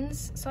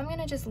pumpkins. So I'm going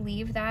to just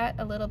leave that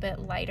a little bit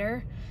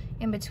lighter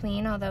in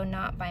between, although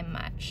not by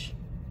much.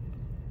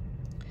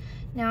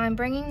 Now I'm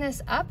bringing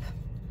this up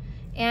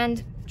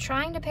and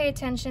trying to pay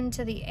attention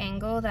to the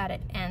angle that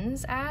it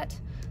ends at.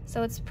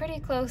 So it's pretty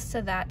close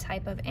to that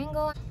type of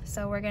angle.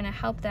 So we're gonna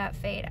help that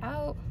fade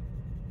out.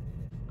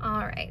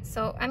 All right,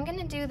 so I'm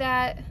gonna do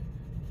that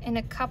in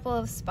a couple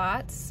of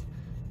spots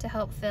to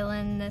help fill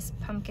in this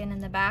pumpkin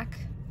in the back.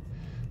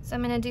 So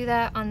I'm gonna do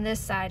that on this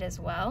side as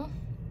well.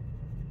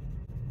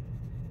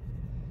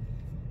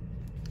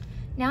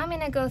 Now I'm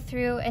going to go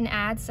through and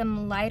add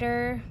some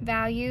lighter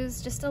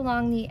values just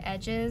along the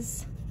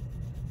edges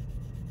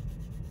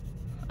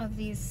of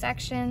these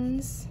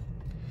sections,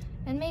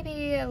 and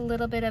maybe a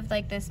little bit of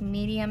like this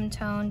medium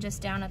tone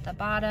just down at the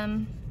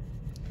bottom.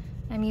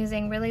 I'm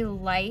using really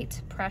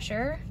light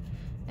pressure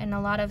and a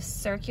lot of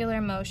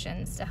circular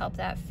motions to help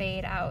that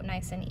fade out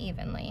nice and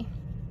evenly.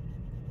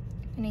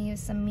 I'm going to use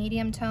some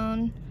medium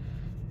tone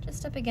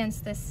just up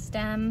against this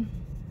stem.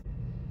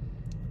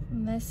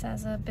 This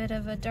has a bit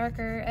of a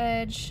darker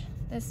edge.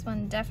 This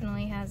one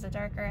definitely has a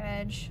darker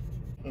edge.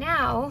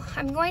 Now,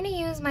 I'm going to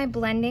use my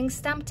blending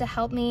stump to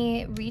help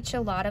me reach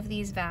a lot of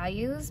these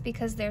values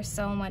because they're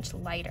so much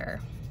lighter.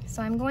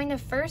 So I'm going to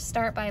first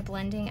start by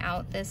blending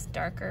out this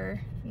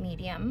darker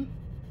medium.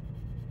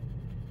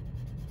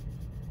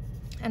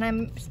 And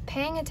I'm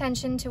paying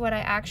attention to what I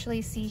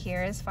actually see here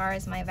as far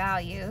as my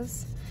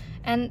values.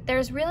 And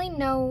there's really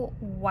no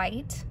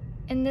white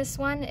in this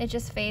one. It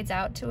just fades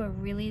out to a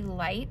really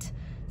light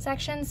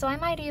section. So I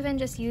might even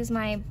just use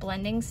my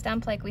blending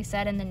stump like we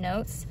said in the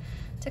notes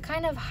to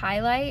kind of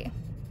highlight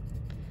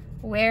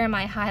where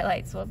my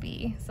highlights will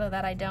be so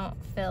that I don't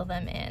fill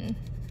them in.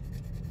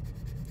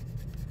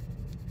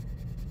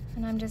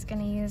 And I'm just going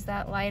to use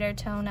that lighter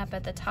tone up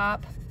at the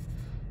top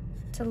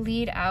to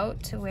lead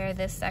out to where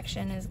this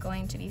section is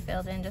going to be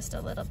filled in just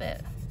a little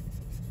bit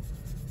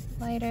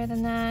lighter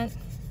than that.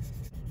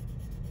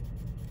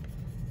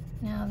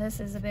 Now this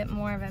is a bit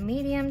more of a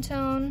medium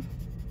tone.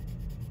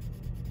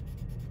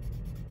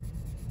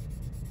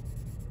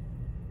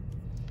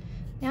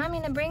 Now I'm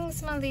going to bring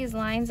some of these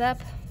lines up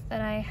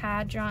that I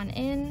had drawn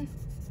in.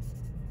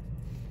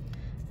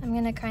 I'm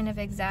going to kind of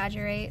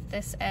exaggerate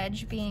this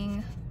edge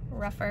being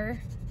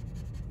rougher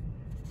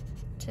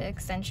to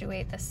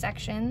accentuate the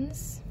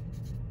sections.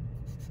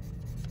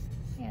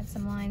 Add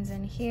some lines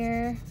in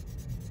here.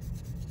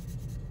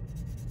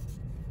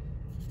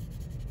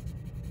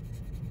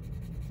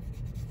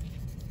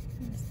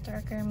 This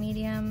darker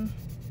medium,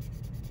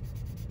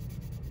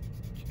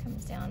 which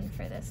comes down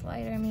for this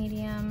lighter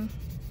medium.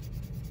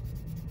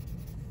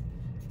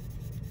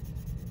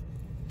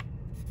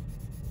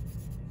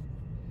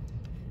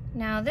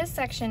 Now this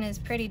section is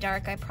pretty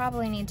dark. I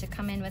probably need to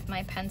come in with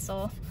my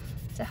pencil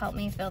to help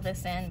me fill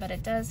this in, but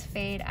it does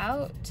fade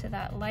out to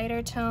that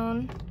lighter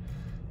tone.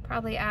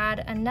 Probably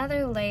add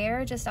another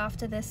layer just off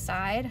to this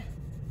side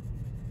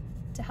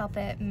to help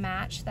it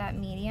match that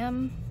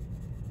medium.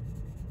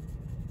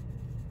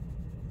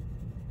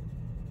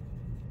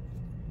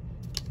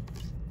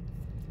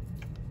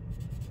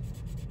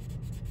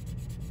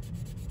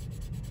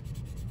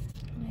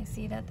 And I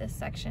see that this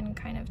section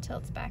kind of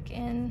tilts back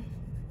in.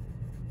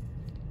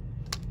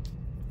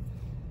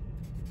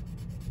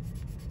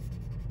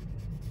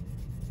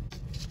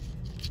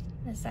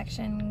 This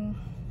section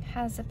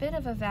has a bit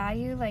of a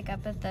value like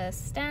up at the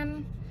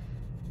stem,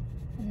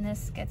 and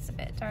this gets a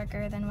bit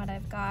darker than what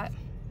I've got.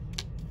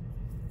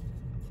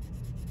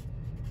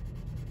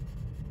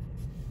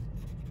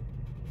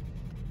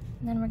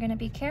 And then we're going to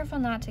be careful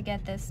not to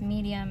get this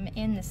medium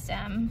in the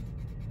stem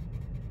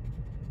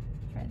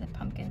for the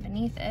pumpkin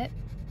beneath it.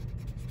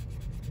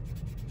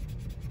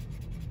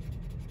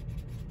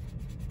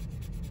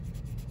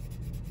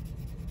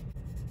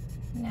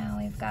 Now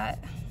we've got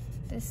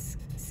this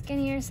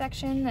skinnier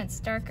section that's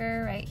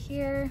darker right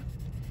here,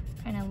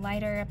 kind of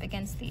lighter up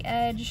against the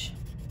edge.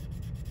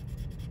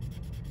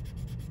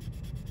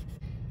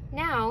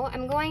 Now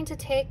I'm going to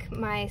take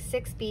my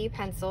 6B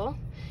pencil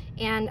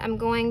and I'm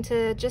going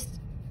to just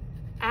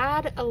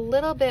add a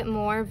little bit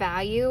more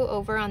value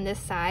over on this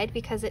side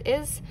because it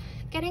is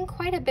getting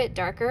quite a bit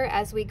darker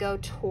as we go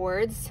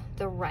towards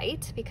the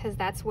right, because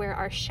that's where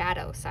our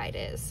shadow side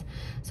is.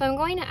 So I'm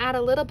going to add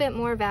a little bit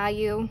more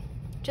value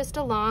just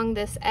along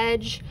this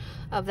edge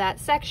of that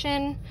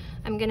section.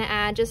 I'm gonna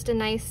add just a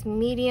nice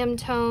medium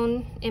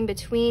tone in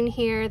between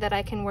here that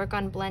I can work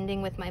on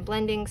blending with my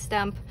blending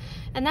stump.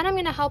 And then I'm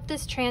gonna help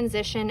this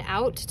transition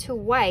out to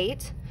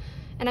white,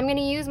 and I'm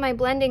gonna use my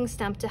blending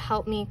stump to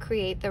help me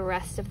create the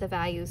rest of the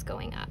values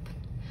going up.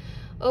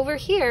 Over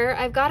here,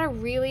 I've got a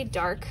really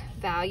dark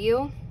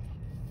value,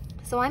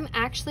 so I'm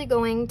actually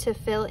going to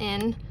fill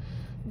in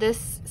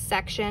this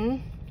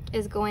section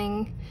is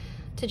going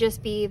to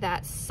just be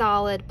that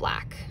solid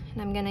black.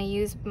 And I'm gonna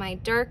use my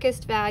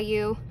darkest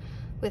value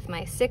with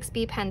my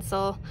 6B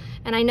pencil.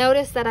 And I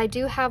notice that I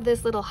do have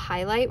this little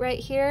highlight right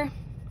here.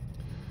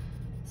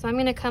 So I'm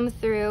gonna come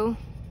through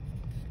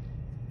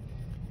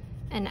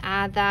and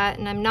add that.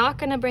 And I'm not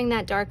gonna bring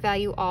that dark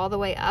value all the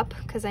way up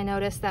because I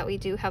notice that we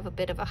do have a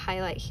bit of a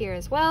highlight here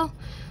as well.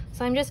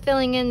 So I'm just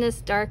filling in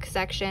this dark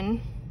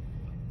section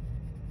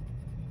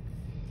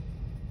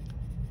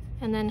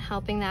and then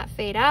helping that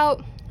fade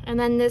out. And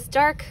then this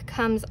dark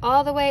comes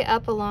all the way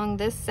up along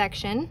this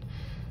section.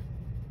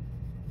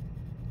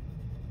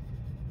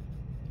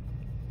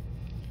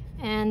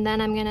 And then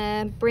I'm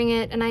gonna bring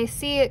it, and I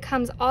see it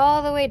comes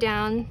all the way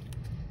down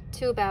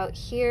to about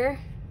here.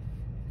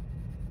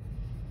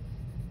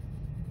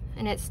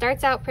 And it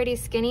starts out pretty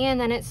skinny and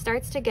then it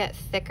starts to get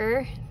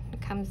thicker.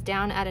 It comes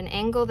down at an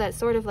angle that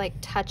sort of like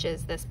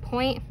touches this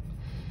point.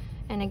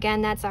 And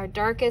again, that's our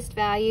darkest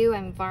value.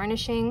 I'm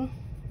varnishing.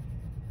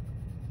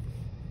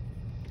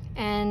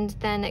 And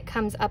then it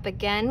comes up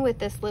again with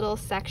this little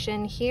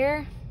section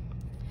here.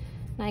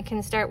 And I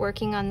can start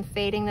working on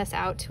fading this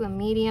out to a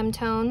medium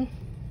tone.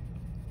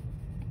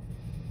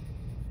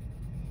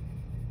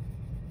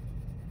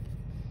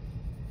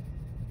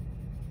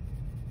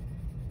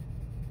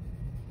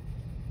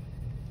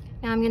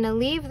 Now I'm gonna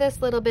leave this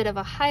little bit of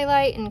a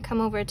highlight and come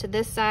over to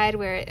this side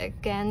where it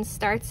again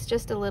starts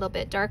just a little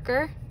bit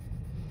darker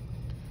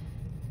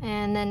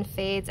and then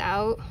fades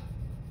out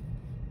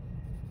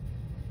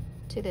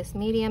to this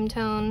medium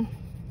tone.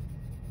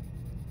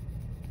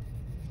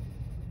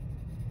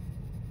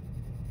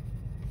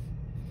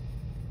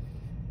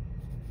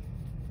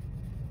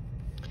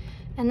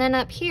 And then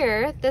up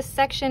here, this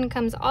section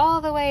comes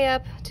all the way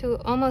up to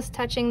almost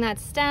touching that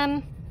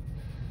stem,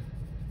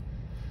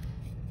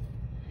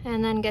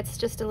 and then gets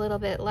just a little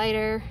bit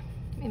lighter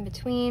in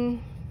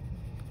between.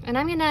 And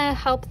I'm gonna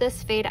help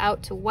this fade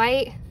out to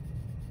white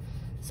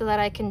so that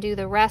I can do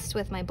the rest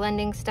with my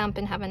blending stump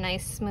and have a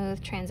nice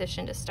smooth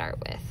transition to start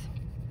with.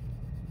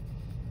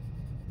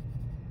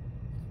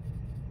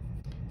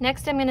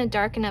 Next, I'm gonna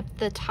darken up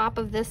the top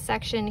of this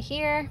section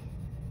here.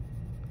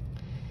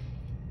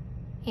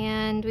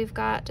 And we've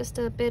got just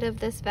a bit of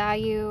this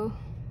value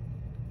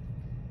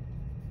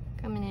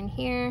coming in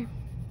here.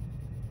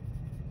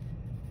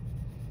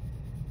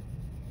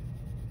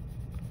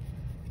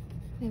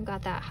 We've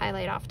got that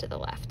highlight off to the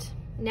left.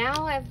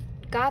 Now I've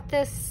got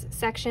this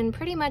section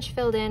pretty much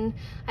filled in.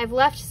 I've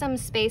left some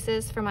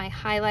spaces for my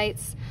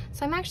highlights.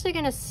 So I'm actually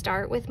gonna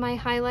start with my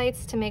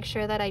highlights to make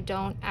sure that I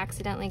don't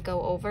accidentally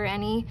go over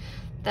any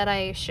that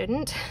I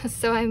shouldn't.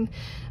 So I'm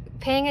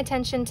paying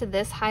attention to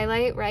this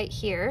highlight right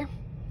here.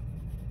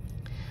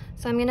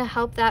 So I'm gonna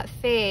help that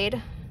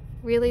fade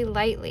really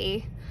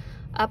lightly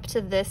up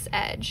to this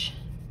edge.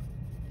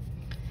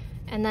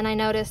 And then I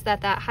notice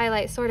that that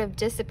highlight sort of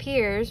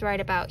disappears right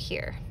about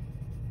here.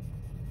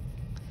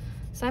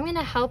 So I'm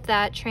gonna help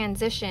that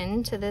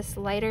transition to this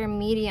lighter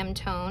medium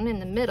tone in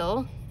the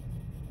middle.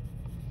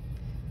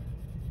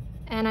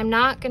 And I'm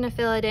not gonna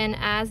fill it in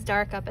as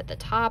dark up at the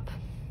top,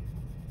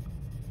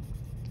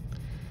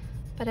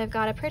 but I've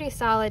got a pretty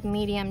solid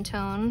medium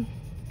tone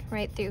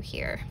right through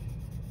here.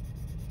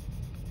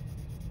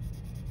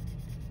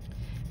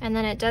 And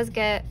then it does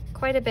get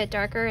quite a bit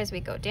darker as we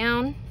go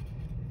down.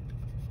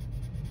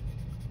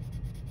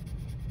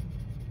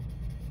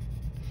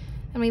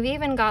 And we've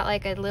even got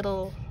like a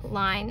little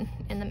line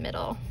in the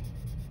middle.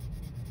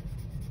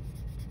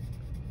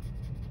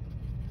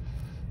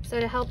 So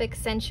to help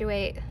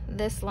accentuate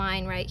this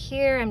line right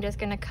here, I'm just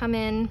gonna come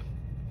in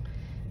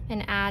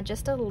and add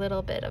just a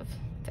little bit of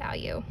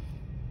value.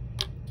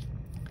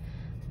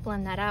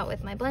 Blend that out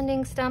with my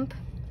blending stump.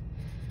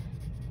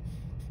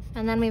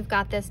 And then we've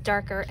got this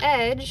darker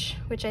edge,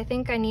 which I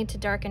think I need to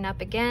darken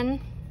up again.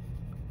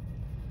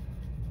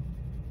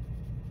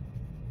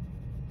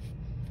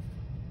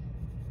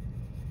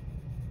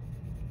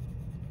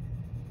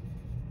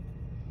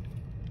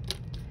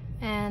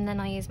 And then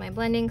I'll use my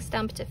blending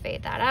stump to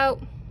fade that out.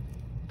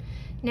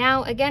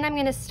 Now, again, I'm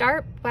gonna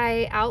start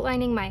by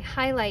outlining my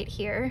highlight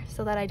here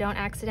so that I don't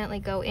accidentally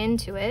go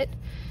into it.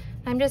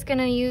 I'm just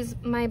gonna use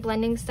my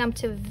blending stump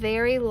to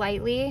very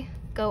lightly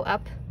go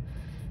up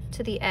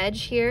to the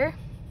edge here.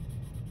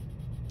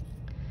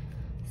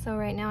 So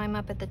right now I'm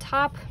up at the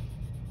top.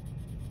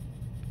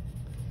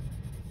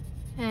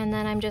 And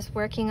then I'm just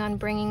working on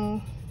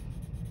bringing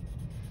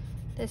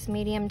this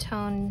medium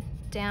tone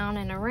down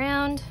and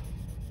around.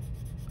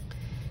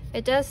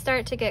 It does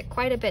start to get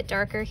quite a bit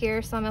darker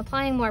here, so I'm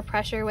applying more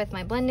pressure with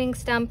my blending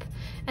stump,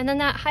 and then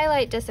that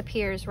highlight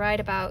disappears right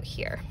about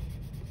here.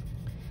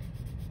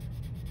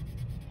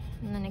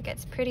 And then it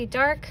gets pretty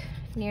dark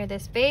near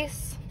this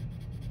base.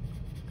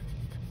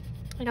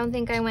 I don't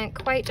think I went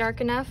quite dark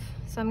enough,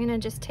 so I'm gonna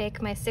just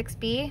take my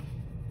 6B,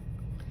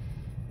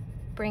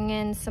 bring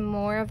in some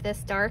more of this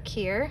dark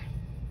here,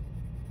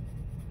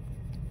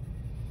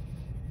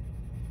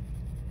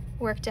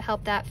 work to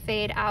help that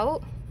fade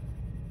out.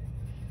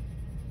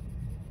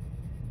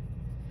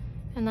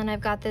 And then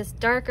I've got this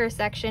darker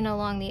section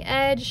along the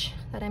edge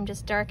that I'm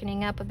just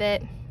darkening up a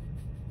bit.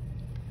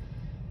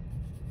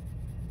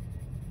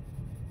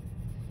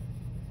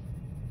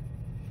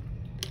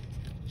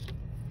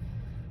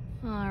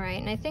 All right,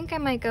 and I think I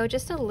might go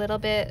just a little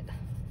bit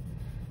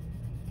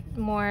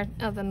more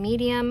of a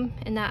medium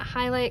in that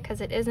highlight because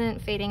it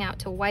isn't fading out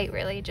to white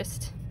really,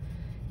 just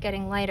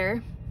getting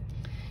lighter.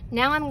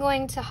 Now I'm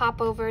going to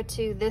hop over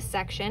to this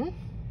section.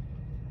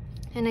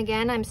 And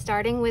again, I'm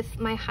starting with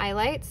my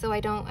highlight so I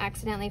don't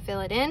accidentally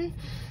fill it in.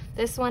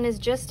 This one is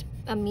just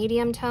a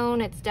medium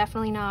tone. It's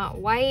definitely not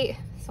white,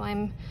 so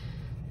I'm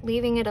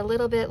leaving it a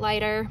little bit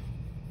lighter.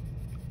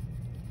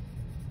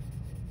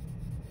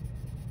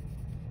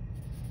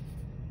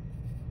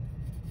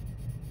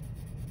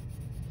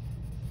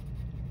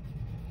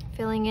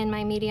 Filling in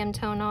my medium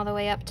tone all the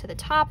way up to the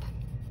top.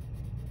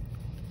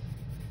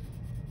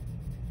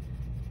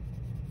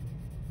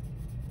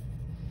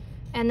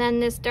 And then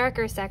this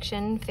darker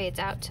section fades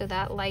out to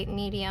that light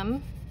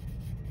medium.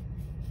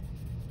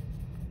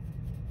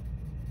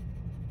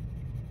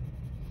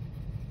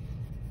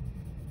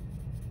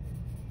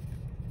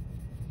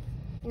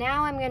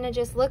 Now I'm going to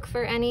just look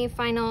for any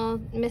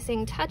final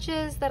missing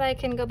touches that I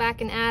can go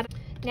back and add.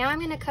 Now I'm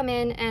going to come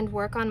in and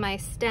work on my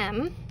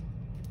stem.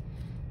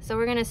 So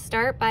we're going to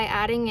start by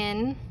adding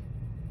in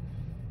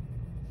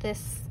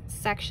this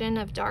section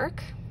of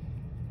dark.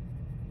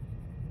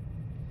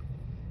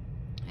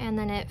 And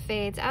then it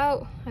fades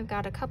out. I've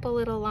got a couple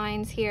little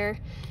lines here.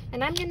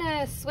 And I'm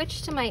gonna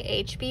switch to my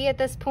HB at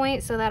this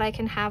point so that I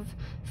can have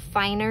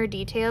finer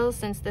details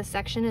since this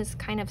section is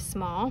kind of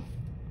small.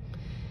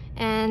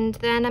 And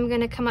then I'm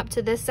gonna come up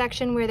to this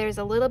section where there's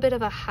a little bit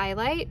of a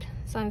highlight.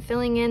 So I'm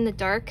filling in the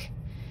dark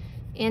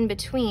in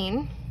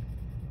between.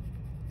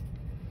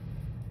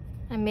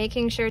 I'm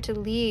making sure to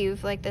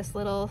leave like this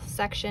little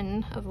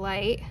section of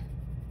light.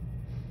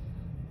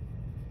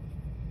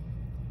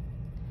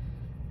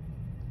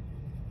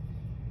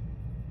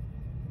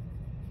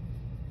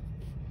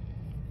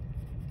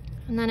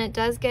 And then it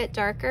does get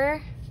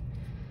darker.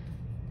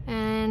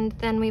 And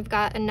then we've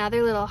got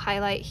another little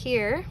highlight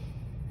here.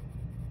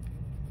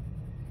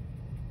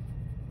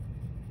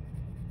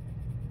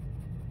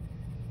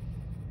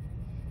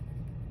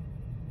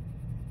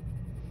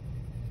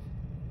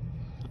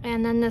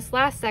 And then this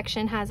last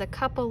section has a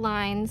couple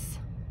lines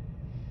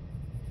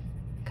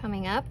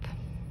coming up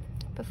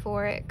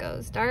before it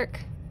goes dark.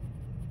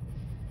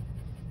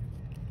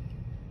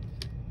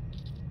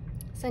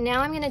 So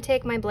now I'm going to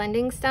take my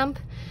blending stump.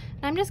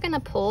 I'm just going to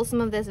pull some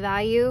of this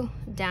value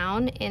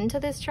down into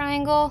this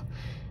triangle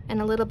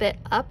and a little bit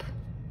up.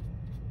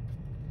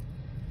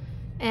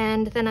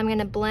 And then I'm going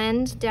to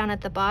blend down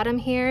at the bottom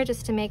here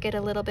just to make it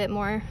a little bit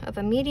more of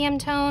a medium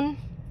tone.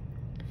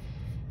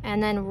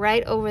 And then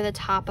right over the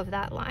top of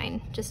that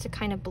line, just to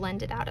kind of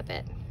blend it out a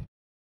bit.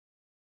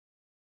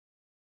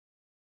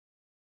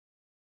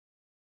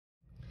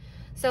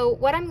 So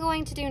what I'm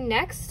going to do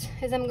next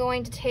is I'm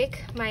going to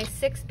take my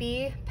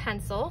 6B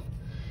pencil.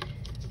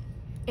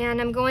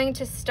 And I'm going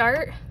to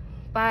start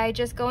by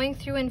just going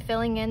through and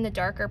filling in the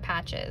darker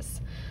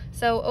patches.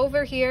 So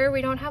over here,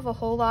 we don't have a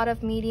whole lot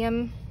of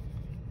medium,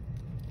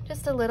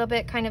 just a little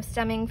bit kind of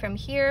stemming from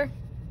here.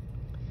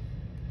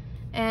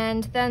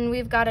 And then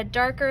we've got a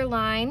darker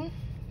line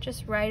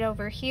just right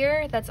over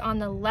here that's on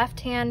the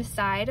left-hand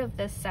side of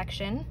this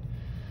section.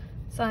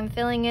 So I'm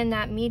filling in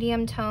that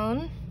medium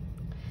tone.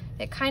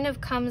 It kind of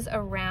comes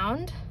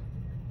around,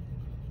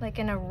 like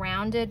in a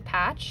rounded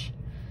patch.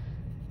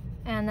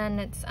 And then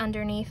it's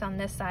underneath on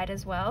this side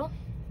as well.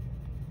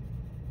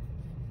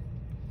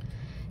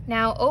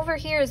 Now over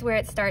here is where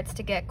it starts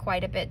to get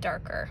quite a bit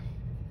darker.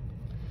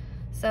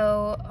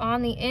 So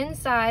on the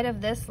inside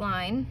of this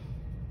line,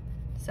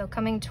 so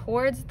coming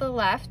towards the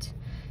left,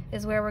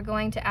 is where we're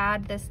going to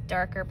add this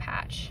darker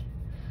patch.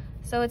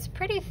 So it's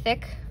pretty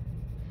thick,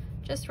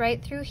 just right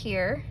through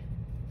here.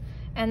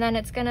 And then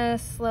it's gonna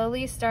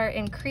slowly start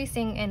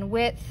increasing in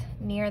width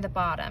near the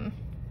bottom.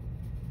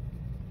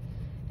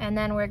 And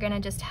then we're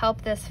gonna just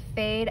help this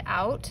fade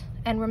out.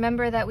 And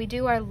remember that we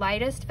do our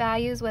lightest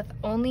values with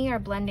only our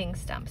blending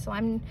stump. So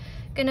I'm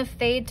gonna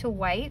fade to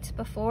white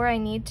before I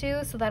need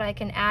to so that I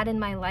can add in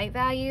my light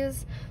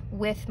values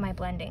with my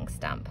blending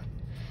stump.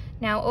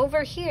 Now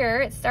over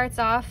here, it starts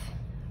off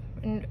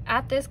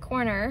at this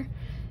corner,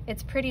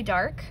 it's pretty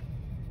dark.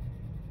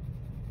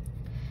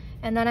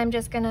 And then I'm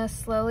just gonna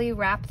slowly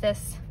wrap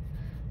this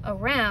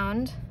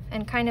around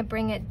and kind of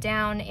bring it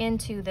down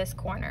into this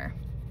corner.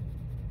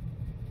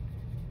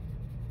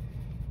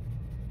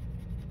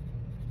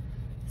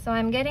 So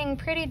I'm getting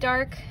pretty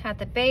dark at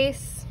the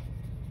base.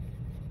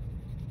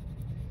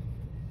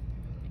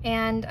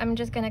 And I'm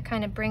just gonna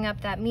kind of bring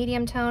up that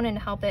medium tone and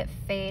help it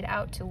fade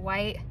out to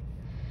white.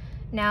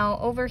 Now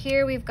over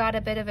here, we've got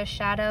a bit of a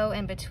shadow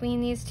in between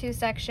these two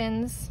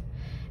sections.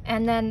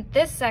 And then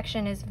this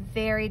section is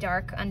very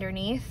dark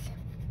underneath.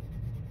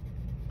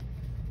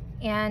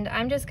 And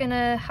I'm just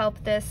gonna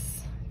help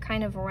this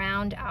kind of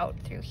round out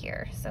through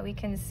here. So we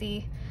can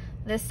see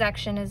this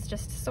section is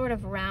just sort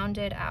of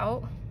rounded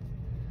out.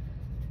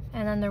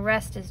 And then the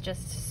rest is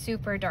just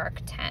super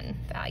dark 10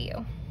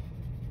 value.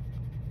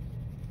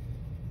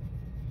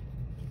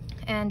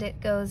 And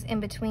it goes in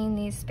between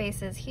these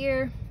spaces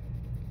here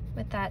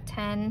with that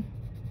 10.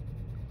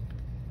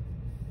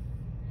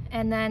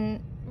 And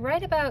then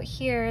right about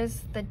here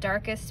is the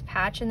darkest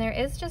patch, and there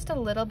is just a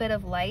little bit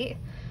of light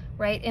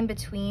right in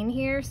between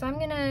here. So I'm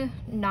gonna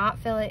not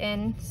fill it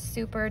in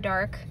super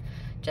dark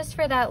just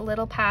for that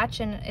little patch,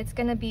 and it's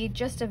gonna be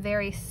just a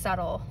very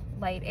subtle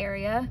light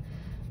area.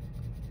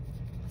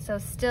 So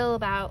still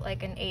about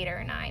like an 8 or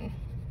a 9.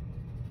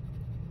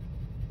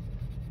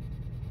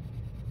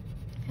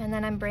 And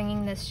then I'm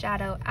bringing this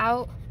shadow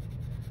out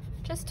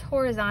just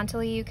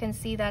horizontally. You can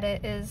see that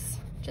it is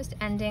just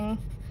ending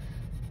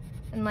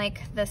in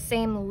like the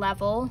same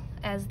level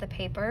as the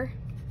paper.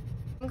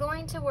 I'm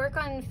going to work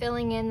on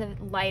filling in the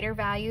lighter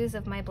values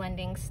of my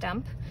blending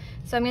stump.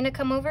 So I'm gonna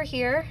come over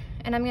here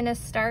and I'm gonna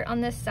start on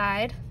this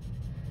side.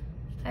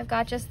 I've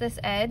got just this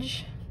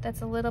edge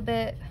that's a little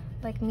bit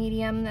like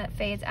medium that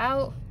fades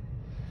out.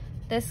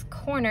 This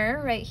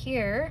corner right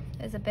here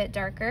is a bit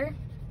darker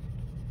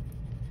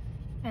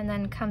and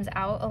then comes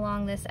out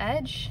along this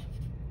edge.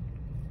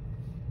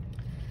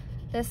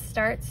 This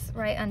starts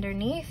right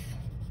underneath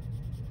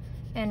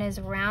and is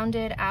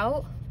rounded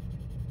out.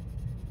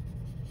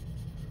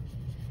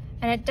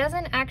 And it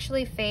doesn't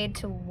actually fade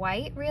to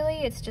white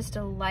really, it's just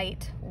a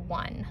light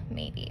 1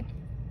 maybe.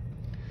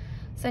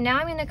 So now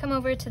I'm gonna come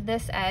over to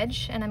this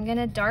edge and I'm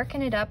gonna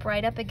darken it up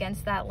right up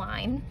against that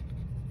line.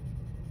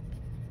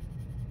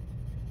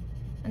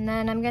 And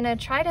then I'm gonna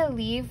try to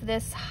leave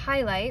this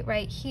highlight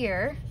right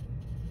here.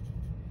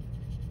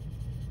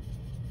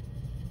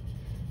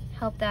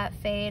 Help that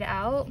fade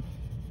out.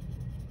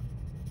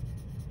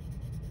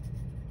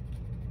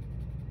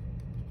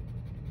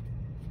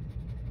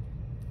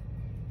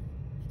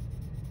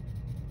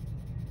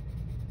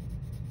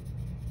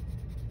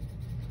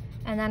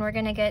 And then we're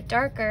gonna get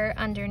darker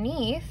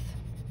underneath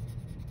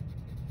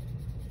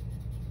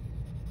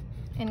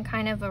in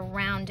kind of a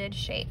rounded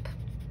shape.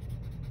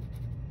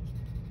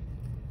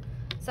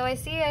 So I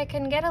see I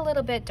can get a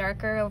little bit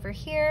darker over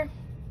here.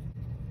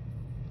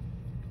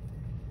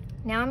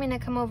 Now I'm gonna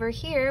come over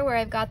here where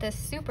I've got this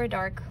super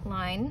dark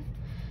line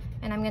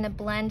and I'm gonna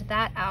blend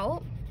that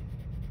out.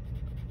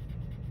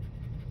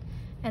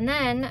 And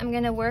then I'm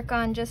gonna work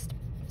on just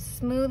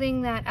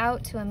smoothing that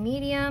out to a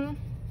medium.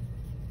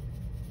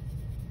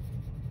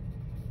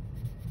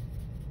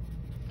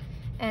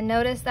 And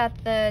notice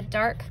that the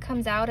dark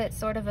comes out at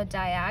sort of a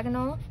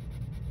diagonal.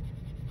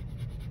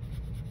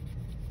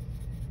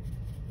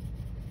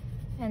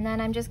 And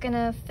then I'm just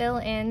gonna fill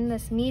in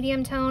this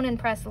medium tone and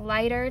press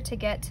lighter to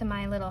get to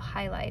my little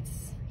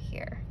highlights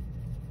here.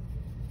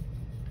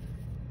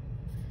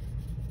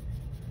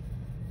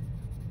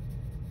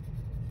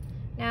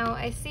 Now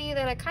I see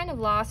that I kind of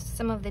lost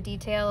some of the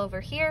detail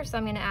over here, so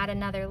I'm gonna add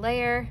another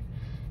layer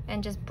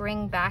and just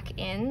bring back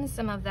in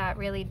some of that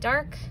really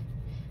dark.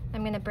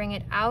 I'm gonna bring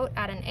it out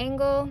at an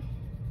angle.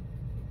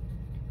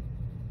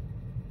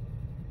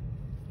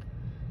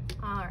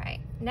 All right,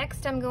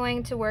 next I'm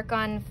going to work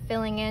on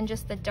filling in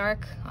just the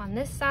dark on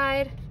this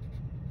side.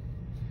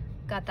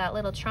 Got that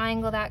little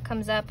triangle that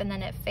comes up and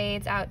then it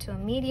fades out to a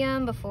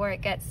medium before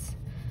it gets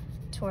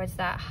towards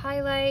that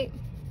highlight.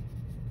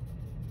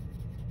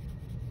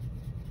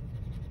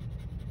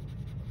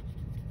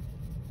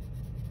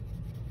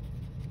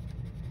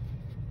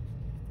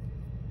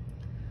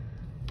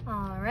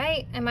 All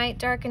right, I might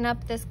darken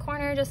up this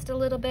corner just a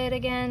little bit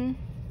again.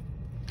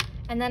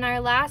 And then our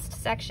last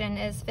section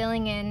is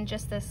filling in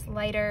just this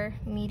lighter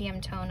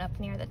medium tone up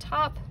near the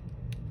top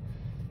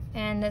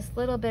and this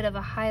little bit of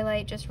a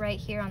highlight just right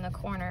here on the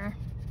corner.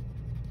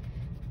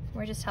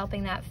 We're just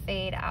helping that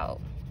fade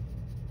out.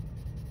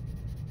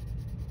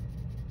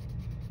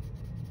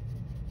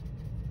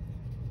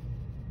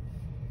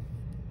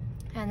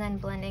 And then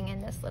blending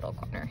in this little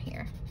corner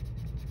here.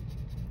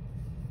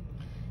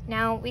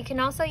 Now we can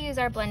also use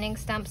our blending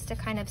stumps to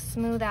kind of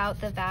smooth out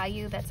the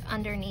value that's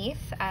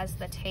underneath as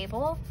the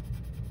table.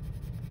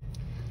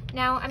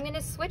 Now I'm going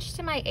to switch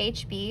to my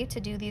HB to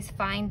do these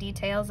fine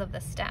details of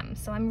the stem.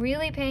 So I'm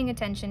really paying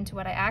attention to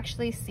what I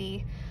actually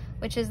see,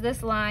 which is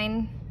this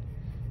line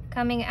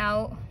coming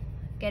out,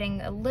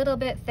 getting a little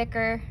bit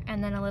thicker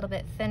and then a little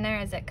bit thinner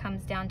as it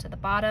comes down to the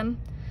bottom.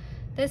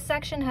 This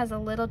section has a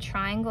little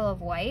triangle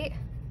of white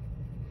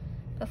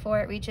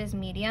before it reaches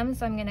medium,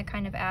 so I'm going to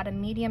kind of add a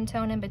medium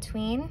tone in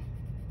between.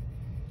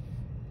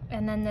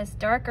 And then this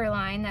darker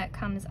line that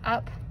comes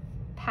up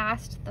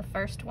past the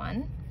first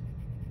one.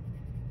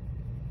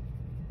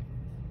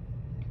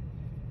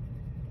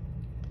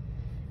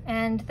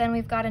 And then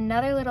we've got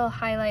another little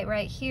highlight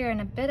right here and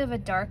a bit of a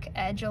dark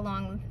edge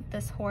along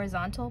this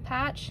horizontal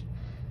patch.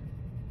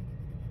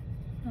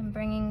 I'm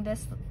bringing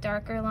this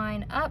darker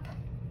line up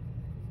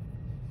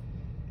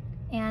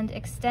and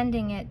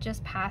extending it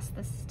just past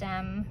the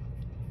stem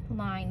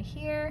line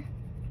here.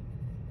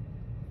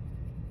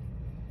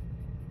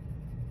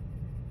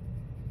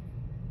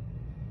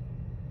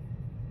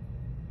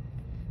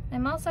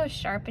 I'm also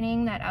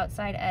sharpening that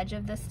outside edge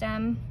of the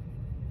stem.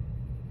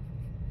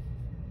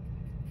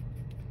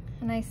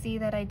 And I see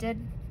that I did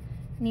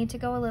need to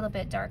go a little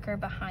bit darker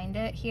behind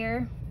it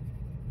here.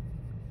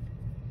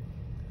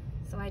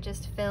 So I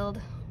just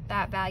filled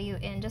that value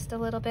in just a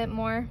little bit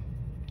more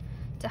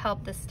to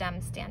help the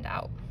stem stand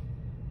out.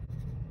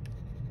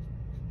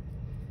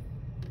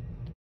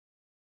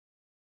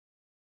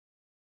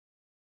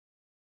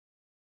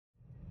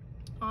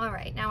 All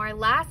right, now our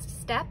last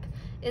step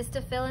is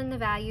to fill in the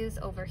values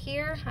over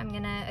here. I'm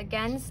gonna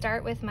again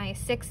start with my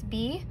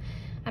 6B.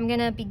 I'm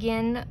gonna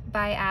begin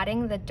by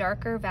adding the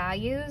darker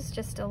values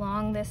just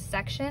along this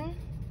section,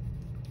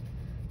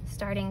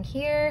 starting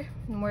here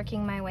and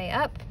working my way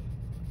up.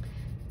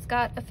 It's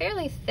got a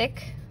fairly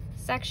thick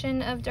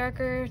section of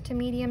darker to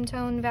medium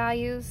tone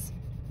values,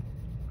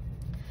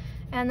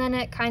 and then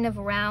it kind of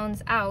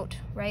rounds out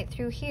right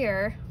through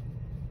here.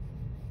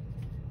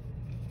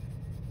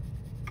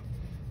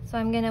 So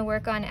I'm gonna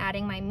work on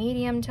adding my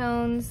medium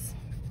tones.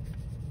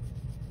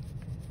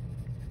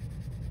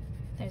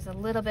 There's a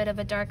little bit of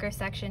a darker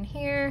section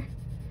here.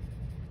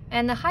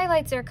 And the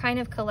highlights are kind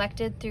of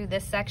collected through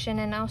this section,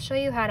 and I'll show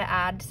you how to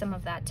add some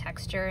of that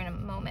texture in a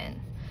moment.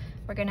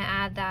 We're gonna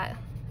add that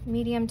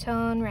medium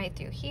tone right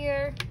through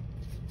here.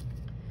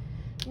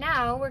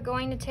 Now we're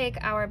going to take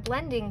our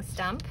blending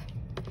stump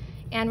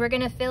and we're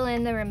gonna fill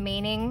in the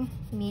remaining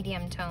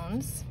medium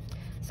tones.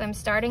 So I'm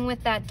starting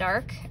with that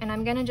dark, and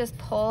I'm gonna just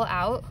pull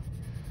out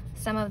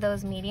some of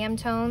those medium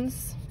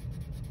tones.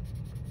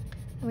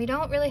 And we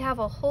don't really have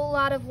a whole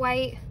lot of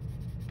white,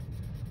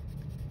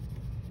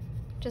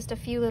 just a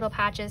few little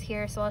patches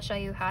here, so I'll show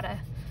you how to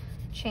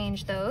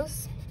change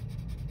those.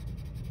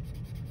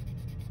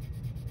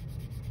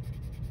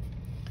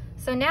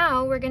 So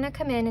now we're gonna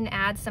come in and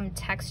add some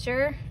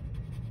texture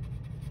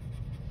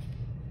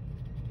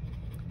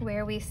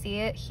where we see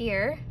it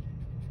here,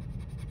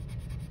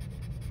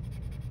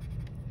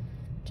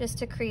 just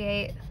to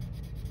create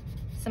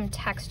some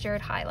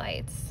textured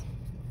highlights.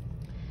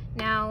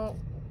 Now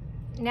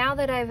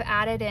that I've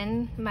added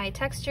in my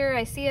texture,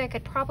 I see I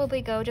could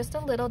probably go just a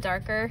little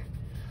darker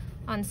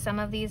on some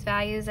of these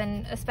values,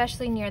 and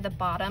especially near the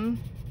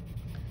bottom.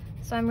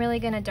 So I'm really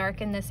gonna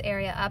darken this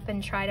area up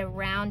and try to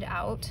round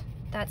out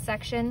that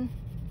section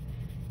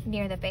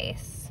near the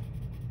base.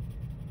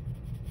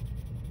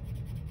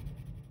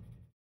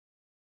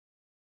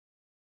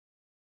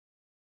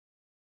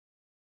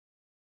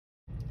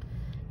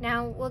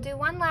 Now we'll do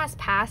one last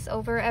pass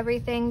over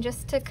everything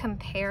just to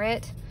compare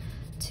it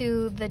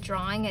to the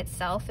drawing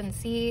itself and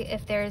see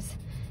if there's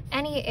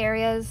any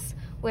areas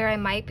where I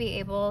might be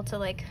able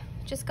to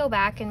just go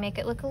back and make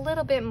it look a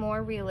little bit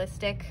more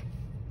realistic,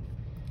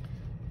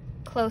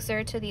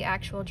 closer to the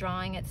actual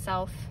drawing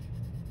itself.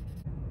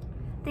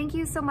 Thank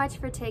you so much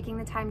for taking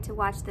the time to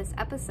watch this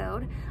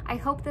episode. I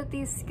hope that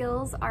these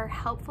skills are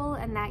helpful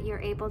and that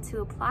you're able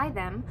to apply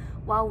them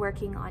while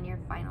working on your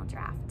final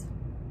draft.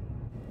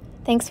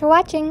 Thanks for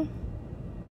watching.